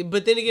right?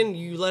 But then again,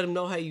 you let them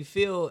know how you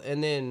feel,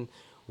 and then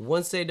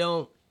once if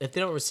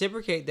they don't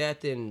reciprocate that,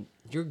 then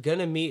you're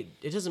gonna meet.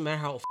 It doesn't matter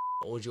how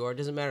old you are. It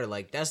doesn't matter.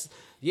 Like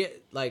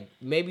like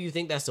maybe you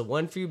think that's the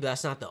one for you, but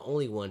that's not the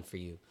only one for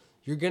you.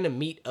 You're gonna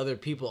meet other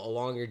people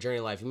along your journey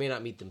of life. You may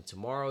not meet them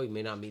tomorrow. You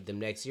may not meet them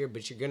next year,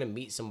 but you're gonna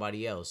meet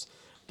somebody else.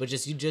 But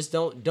you just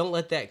don't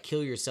let that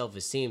kill your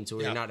self-esteem to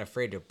where you're not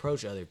afraid to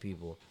approach other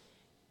people,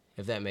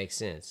 if that makes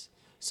sense.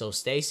 So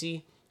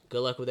Stacy, good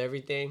luck with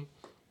everything,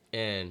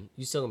 and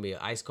you still gonna be an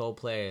ice cold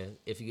player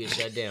if you get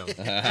shut down.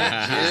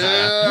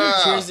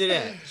 Cheers to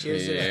that.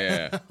 Cheers to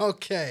that. Yeah.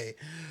 Okay.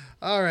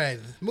 All right.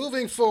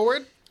 Moving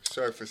forward.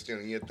 Sorry for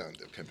stealing your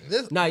thunder, Pimpin.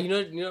 This, Nah, you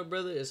know,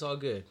 brother, it's all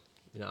good.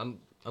 You know,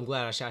 I'm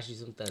glad I shot you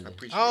some thunder.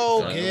 Appreciate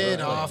oh, it. get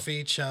Yeah. off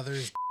each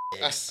other's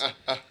dicks.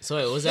 So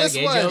wait, was that This a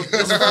gay one. joke?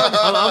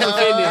 I'm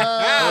offended.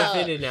 I'm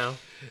offended now.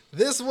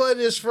 This one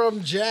is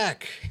from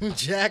Jack.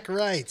 Jack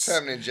writes. What's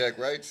happening, Jack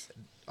Wrights?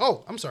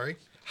 Oh, I'm sorry.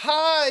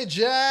 Hi,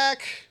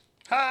 Jack.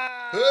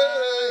 Hi.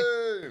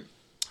 Hey!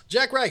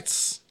 Jack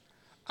writes,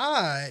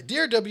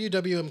 Dear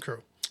WWM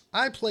crew,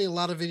 I play a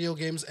lot of video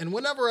games, and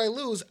whenever I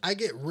lose, I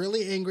get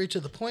really angry to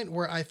the point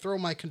where I throw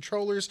my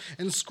controllers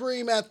and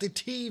scream at the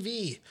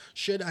TV.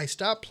 Should I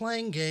stop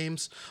playing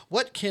games?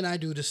 What can I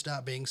do to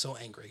stop being so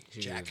angry?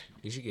 Jack.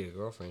 You should get a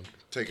girlfriend.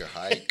 Take a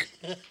hike.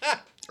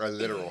 A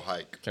literal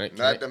hike. Can I- can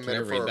Not I- the can I read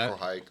metaphorical that?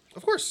 hike.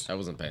 Of course. I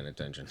wasn't paying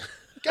attention.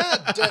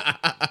 God damn.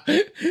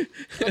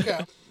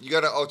 Okay. You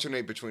got to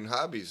alternate between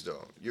hobbies,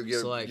 though. You get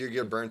So, like, you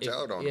get burnt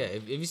out on Yeah,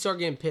 it. if you start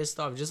getting pissed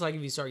off, just like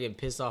if you start getting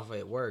pissed off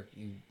at work,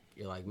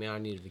 you're like, man, I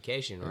need a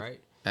vacation, right?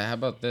 How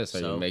about this? Are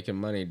So- you making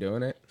money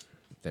doing it?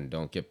 Then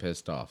don't get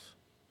pissed off.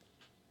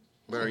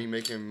 But are you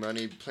making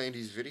money playing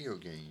these video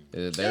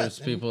games? There's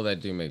people that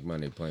do make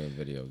money playing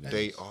video games.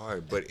 They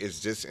are, but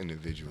is this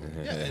individual?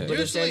 Yeah, and But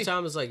at the same usually,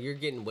 time, it's like you're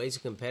getting way too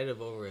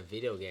competitive over a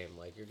video game.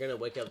 Like you're gonna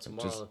wake up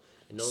tomorrow Just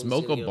and no one's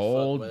Smoke a gonna give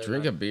bowl, fuck whether or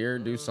drink a not- beer,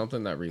 do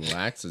something that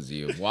relaxes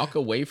you. Walk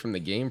away from the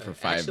game for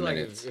 5 Actually, like,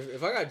 minutes.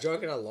 if I got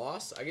drunk and I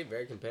lost, I get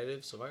very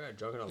competitive. So if I got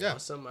drunk and I Yeah.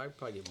 lost something, I'd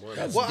probably get more.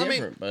 That's Well, I mean-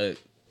 different, but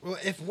well,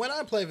 when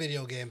I play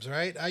video games,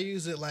 right, I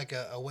use it like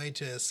a way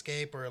to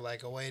escape or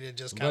like a way to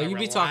just kind But of you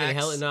be talking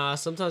hella. Nah,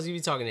 sometimes you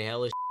be talking to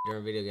hella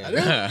during video games. I do?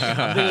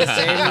 I'm in the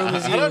same room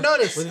as you. I don't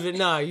notice.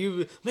 Nah,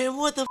 you man,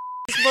 what the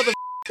this mother?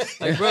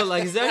 Like, bro,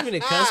 like, is that even a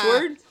cuss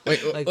word?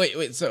 Like-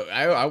 wait. So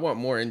I want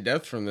more in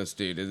depth from this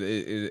dude.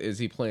 Is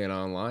he playing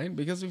online?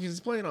 Because if he's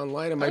playing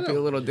online, it might be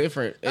a little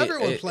different.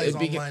 Everyone plays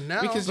online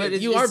now. Because But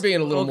you are being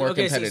a little more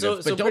okay,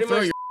 competitive. but don't pretty throw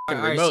much- your all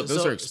right, remote.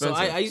 Those are expensive.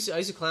 So I used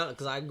to clown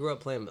because I grew up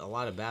playing a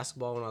lot of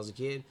basketball when I was a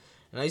kid,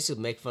 and I used to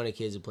make fun of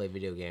kids who play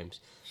video games.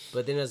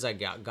 But then as I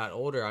got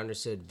older, I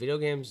understood video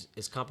games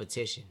is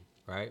competition,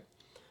 right?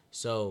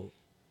 So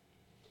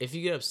if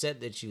you get upset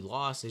that you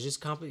lost, it's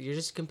just you're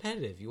just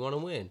competitive. You want to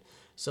win.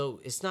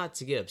 So it's not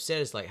to get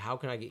upset. It's like, how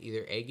can I get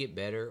either A, get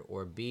better,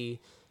 or B,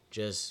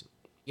 just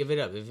give it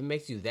up. If it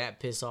makes you that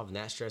pissed off and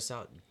that stressed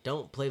out,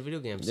 don't play video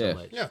games Yeah. so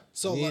much. Yeah,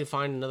 so you need like- to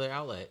find another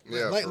outlet.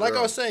 Yeah, like for I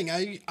real. was saying,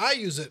 I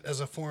use it as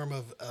a form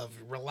of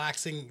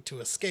relaxing to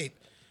escape.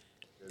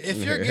 If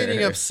you're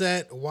getting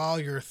upset while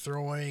you're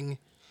throwing,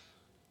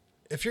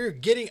 if you're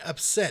getting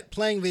upset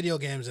playing video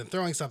games and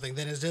throwing something,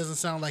 then it doesn't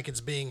sound like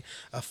it's being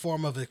a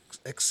form of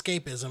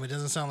escapism. It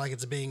doesn't sound like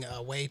it's being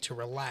a way to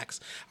relax.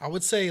 I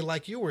would say,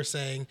 like you were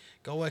saying,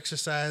 go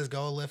exercise,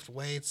 go lift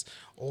weights,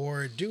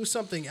 or do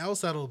something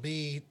else that'll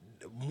be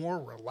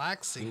more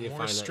relaxing, You need to more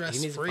find stress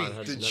you need to free. find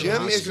The another gym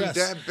hobby. isn't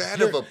that bad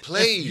You're- of a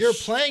place.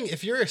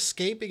 If you're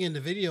escaping into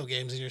video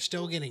games and you're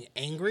still getting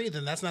angry,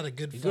 then that's not a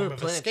good You go form to of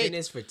Planet escape.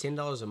 Fitness for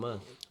 $10 a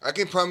month. I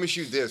can promise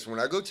you this: when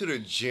I go to the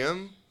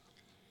gym,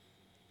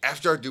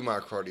 after I do my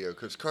cardio,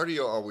 because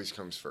cardio always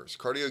comes first.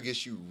 Cardio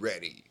gets you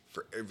ready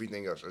for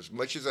everything else. As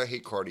much as I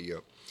hate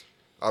cardio,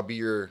 I'll be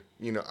your,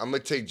 I'm going to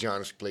take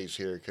John's place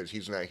here because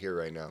he's not here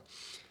right now.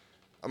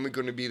 I'm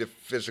going to be the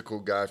physical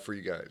guy for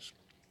you guys.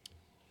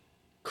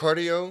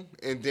 Cardio,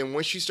 and then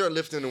once you start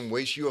lifting them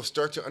weights, you'll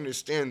start to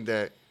understand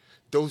that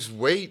those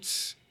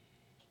weights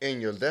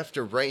in your left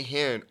or right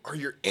hand are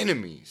your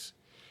enemies.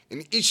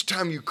 And each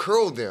time you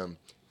curl them,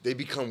 they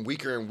become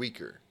weaker and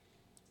weaker.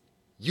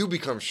 You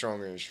become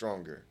stronger and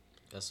stronger.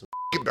 That's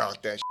Think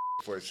about that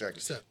for a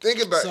second.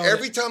 Think about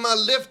every time I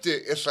lift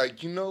it, it's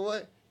like, you know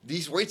what?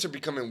 These weights are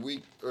becoming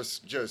weak or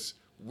just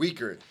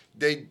weaker.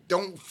 They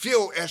don't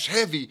feel as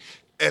heavy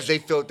as they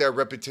felt that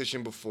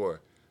repetition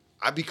before.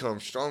 I become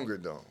stronger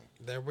though.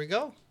 There we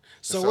go.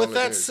 So with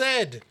that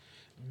said,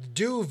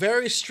 do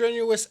very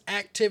strenuous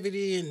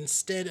activity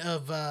instead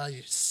of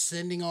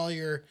sending all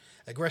your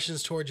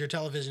aggressions towards your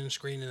television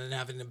screen and then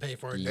having to pay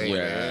for it.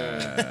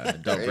 Yeah,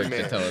 don't break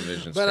the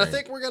television screen. But I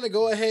think we're going to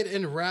go ahead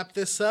and wrap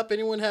this up.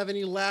 Anyone have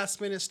any last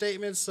minute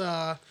statements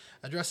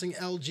addressing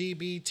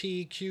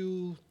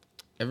LGBTQ?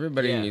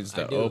 Everybody needs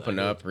to open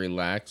up,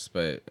 relax,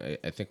 but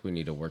I think we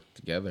need to work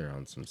together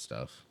on some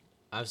stuff.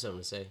 I have something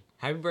to say.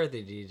 Happy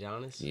birthday, DJ.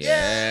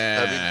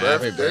 Yeah.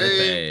 Happy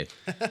birthday.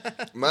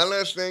 My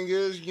last thing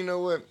is, you know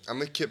what? I'm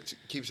going to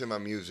keep saying my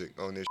music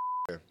on this.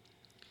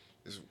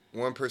 There's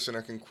one person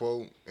I can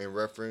quote and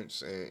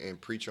reference and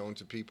preach on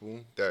to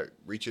people that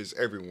reaches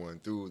everyone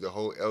through the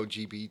whole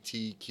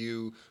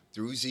LGBTQ,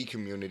 through Z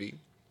community,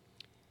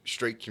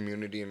 straight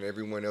community, and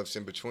everyone else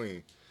in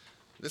between.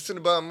 Listen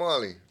to Bob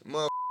Marley.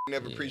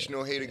 Never preach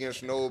no hate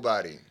against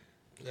nobody.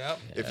 Yep.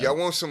 If y'all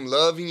want some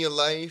love in your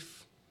life,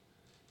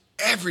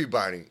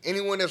 everybody,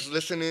 anyone that's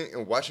listening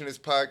and watching this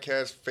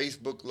podcast,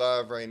 Facebook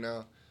Live right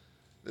now,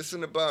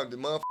 listen to Bob. The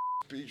motherfucker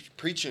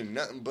preaching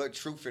nothing but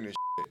truth in this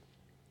shit.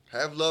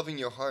 Have love in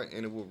your heart,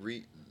 and it will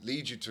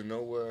lead you to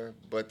nowhere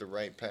but the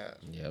right path.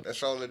 Yep.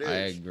 That's all it is.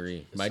 I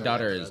agree. My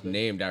daughter is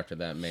named after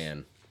that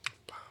man.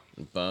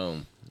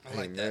 Boom. I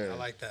like that. I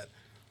like that.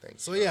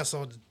 Thanks. So yeah,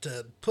 so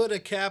to put a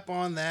cap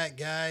on that,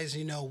 guys,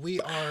 we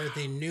are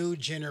the new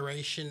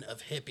generation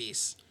of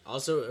hippies.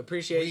 Also,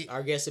 appreciate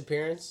our guest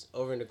appearance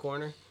over in the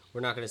corner. We're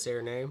not going to say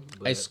her name.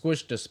 But I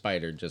squished a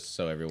spider just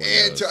so everyone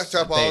knows. And to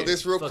top all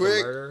this real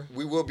quick, murder.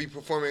 We will be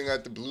performing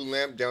at the Blue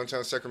Lamp,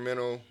 downtown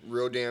Sacramento,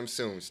 real damn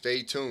soon.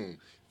 Stay tuned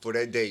for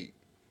that date.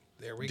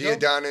 There we go.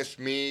 Adonis,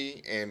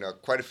 me, and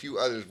quite a few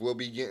others will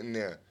be getting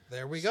there.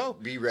 There we go.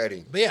 Be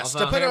ready. But yes,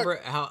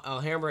 I'll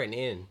hammer it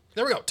in.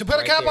 There we go. To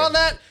put a cap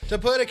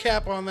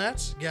on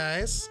that,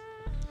 guys,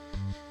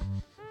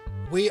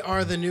 we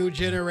are the new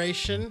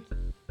generation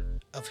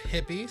of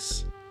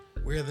hippies.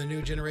 We're the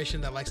new generation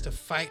that likes to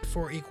fight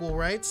for equal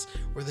rights.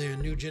 We're the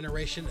new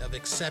generation of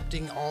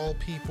accepting all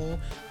people.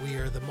 We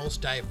are the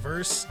most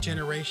diverse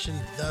generation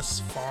thus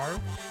far,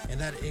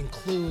 and that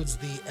includes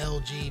the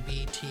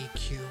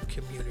LGBTQ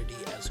community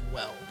as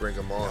well. Bring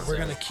them on. We're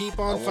going to keep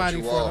on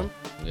fighting for them.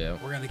 Yeah.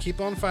 We're going to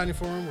keep on fighting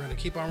for them. We're going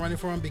to keep on running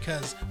for them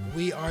because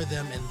we are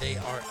them and they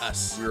are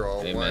us. We're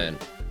all one.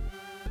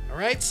 All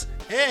right,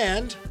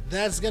 and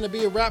that's going to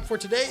be a wrap for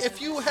today.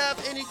 If you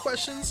have any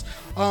questions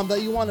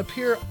that you want to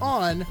appear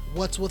on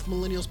What's With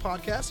Millennials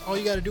podcast, all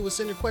you got to do is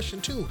send your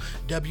question to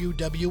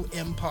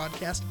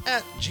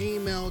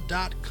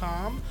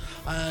wwmpodcast@gmail.com.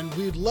 And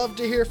we'd love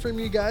to hear from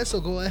you guys,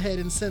 so go ahead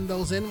and send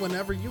those in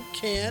whenever you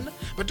can,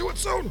 but do it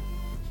soon.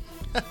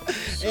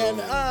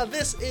 And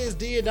this is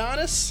D.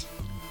 Adonis.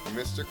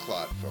 Mr.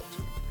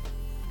 Clodfelter.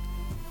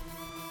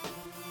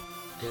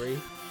 3.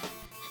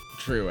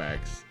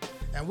 Truax.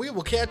 And we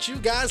will catch you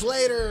guys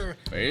later.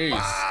 Peace.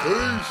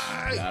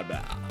 Bye. Bye.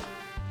 Bye.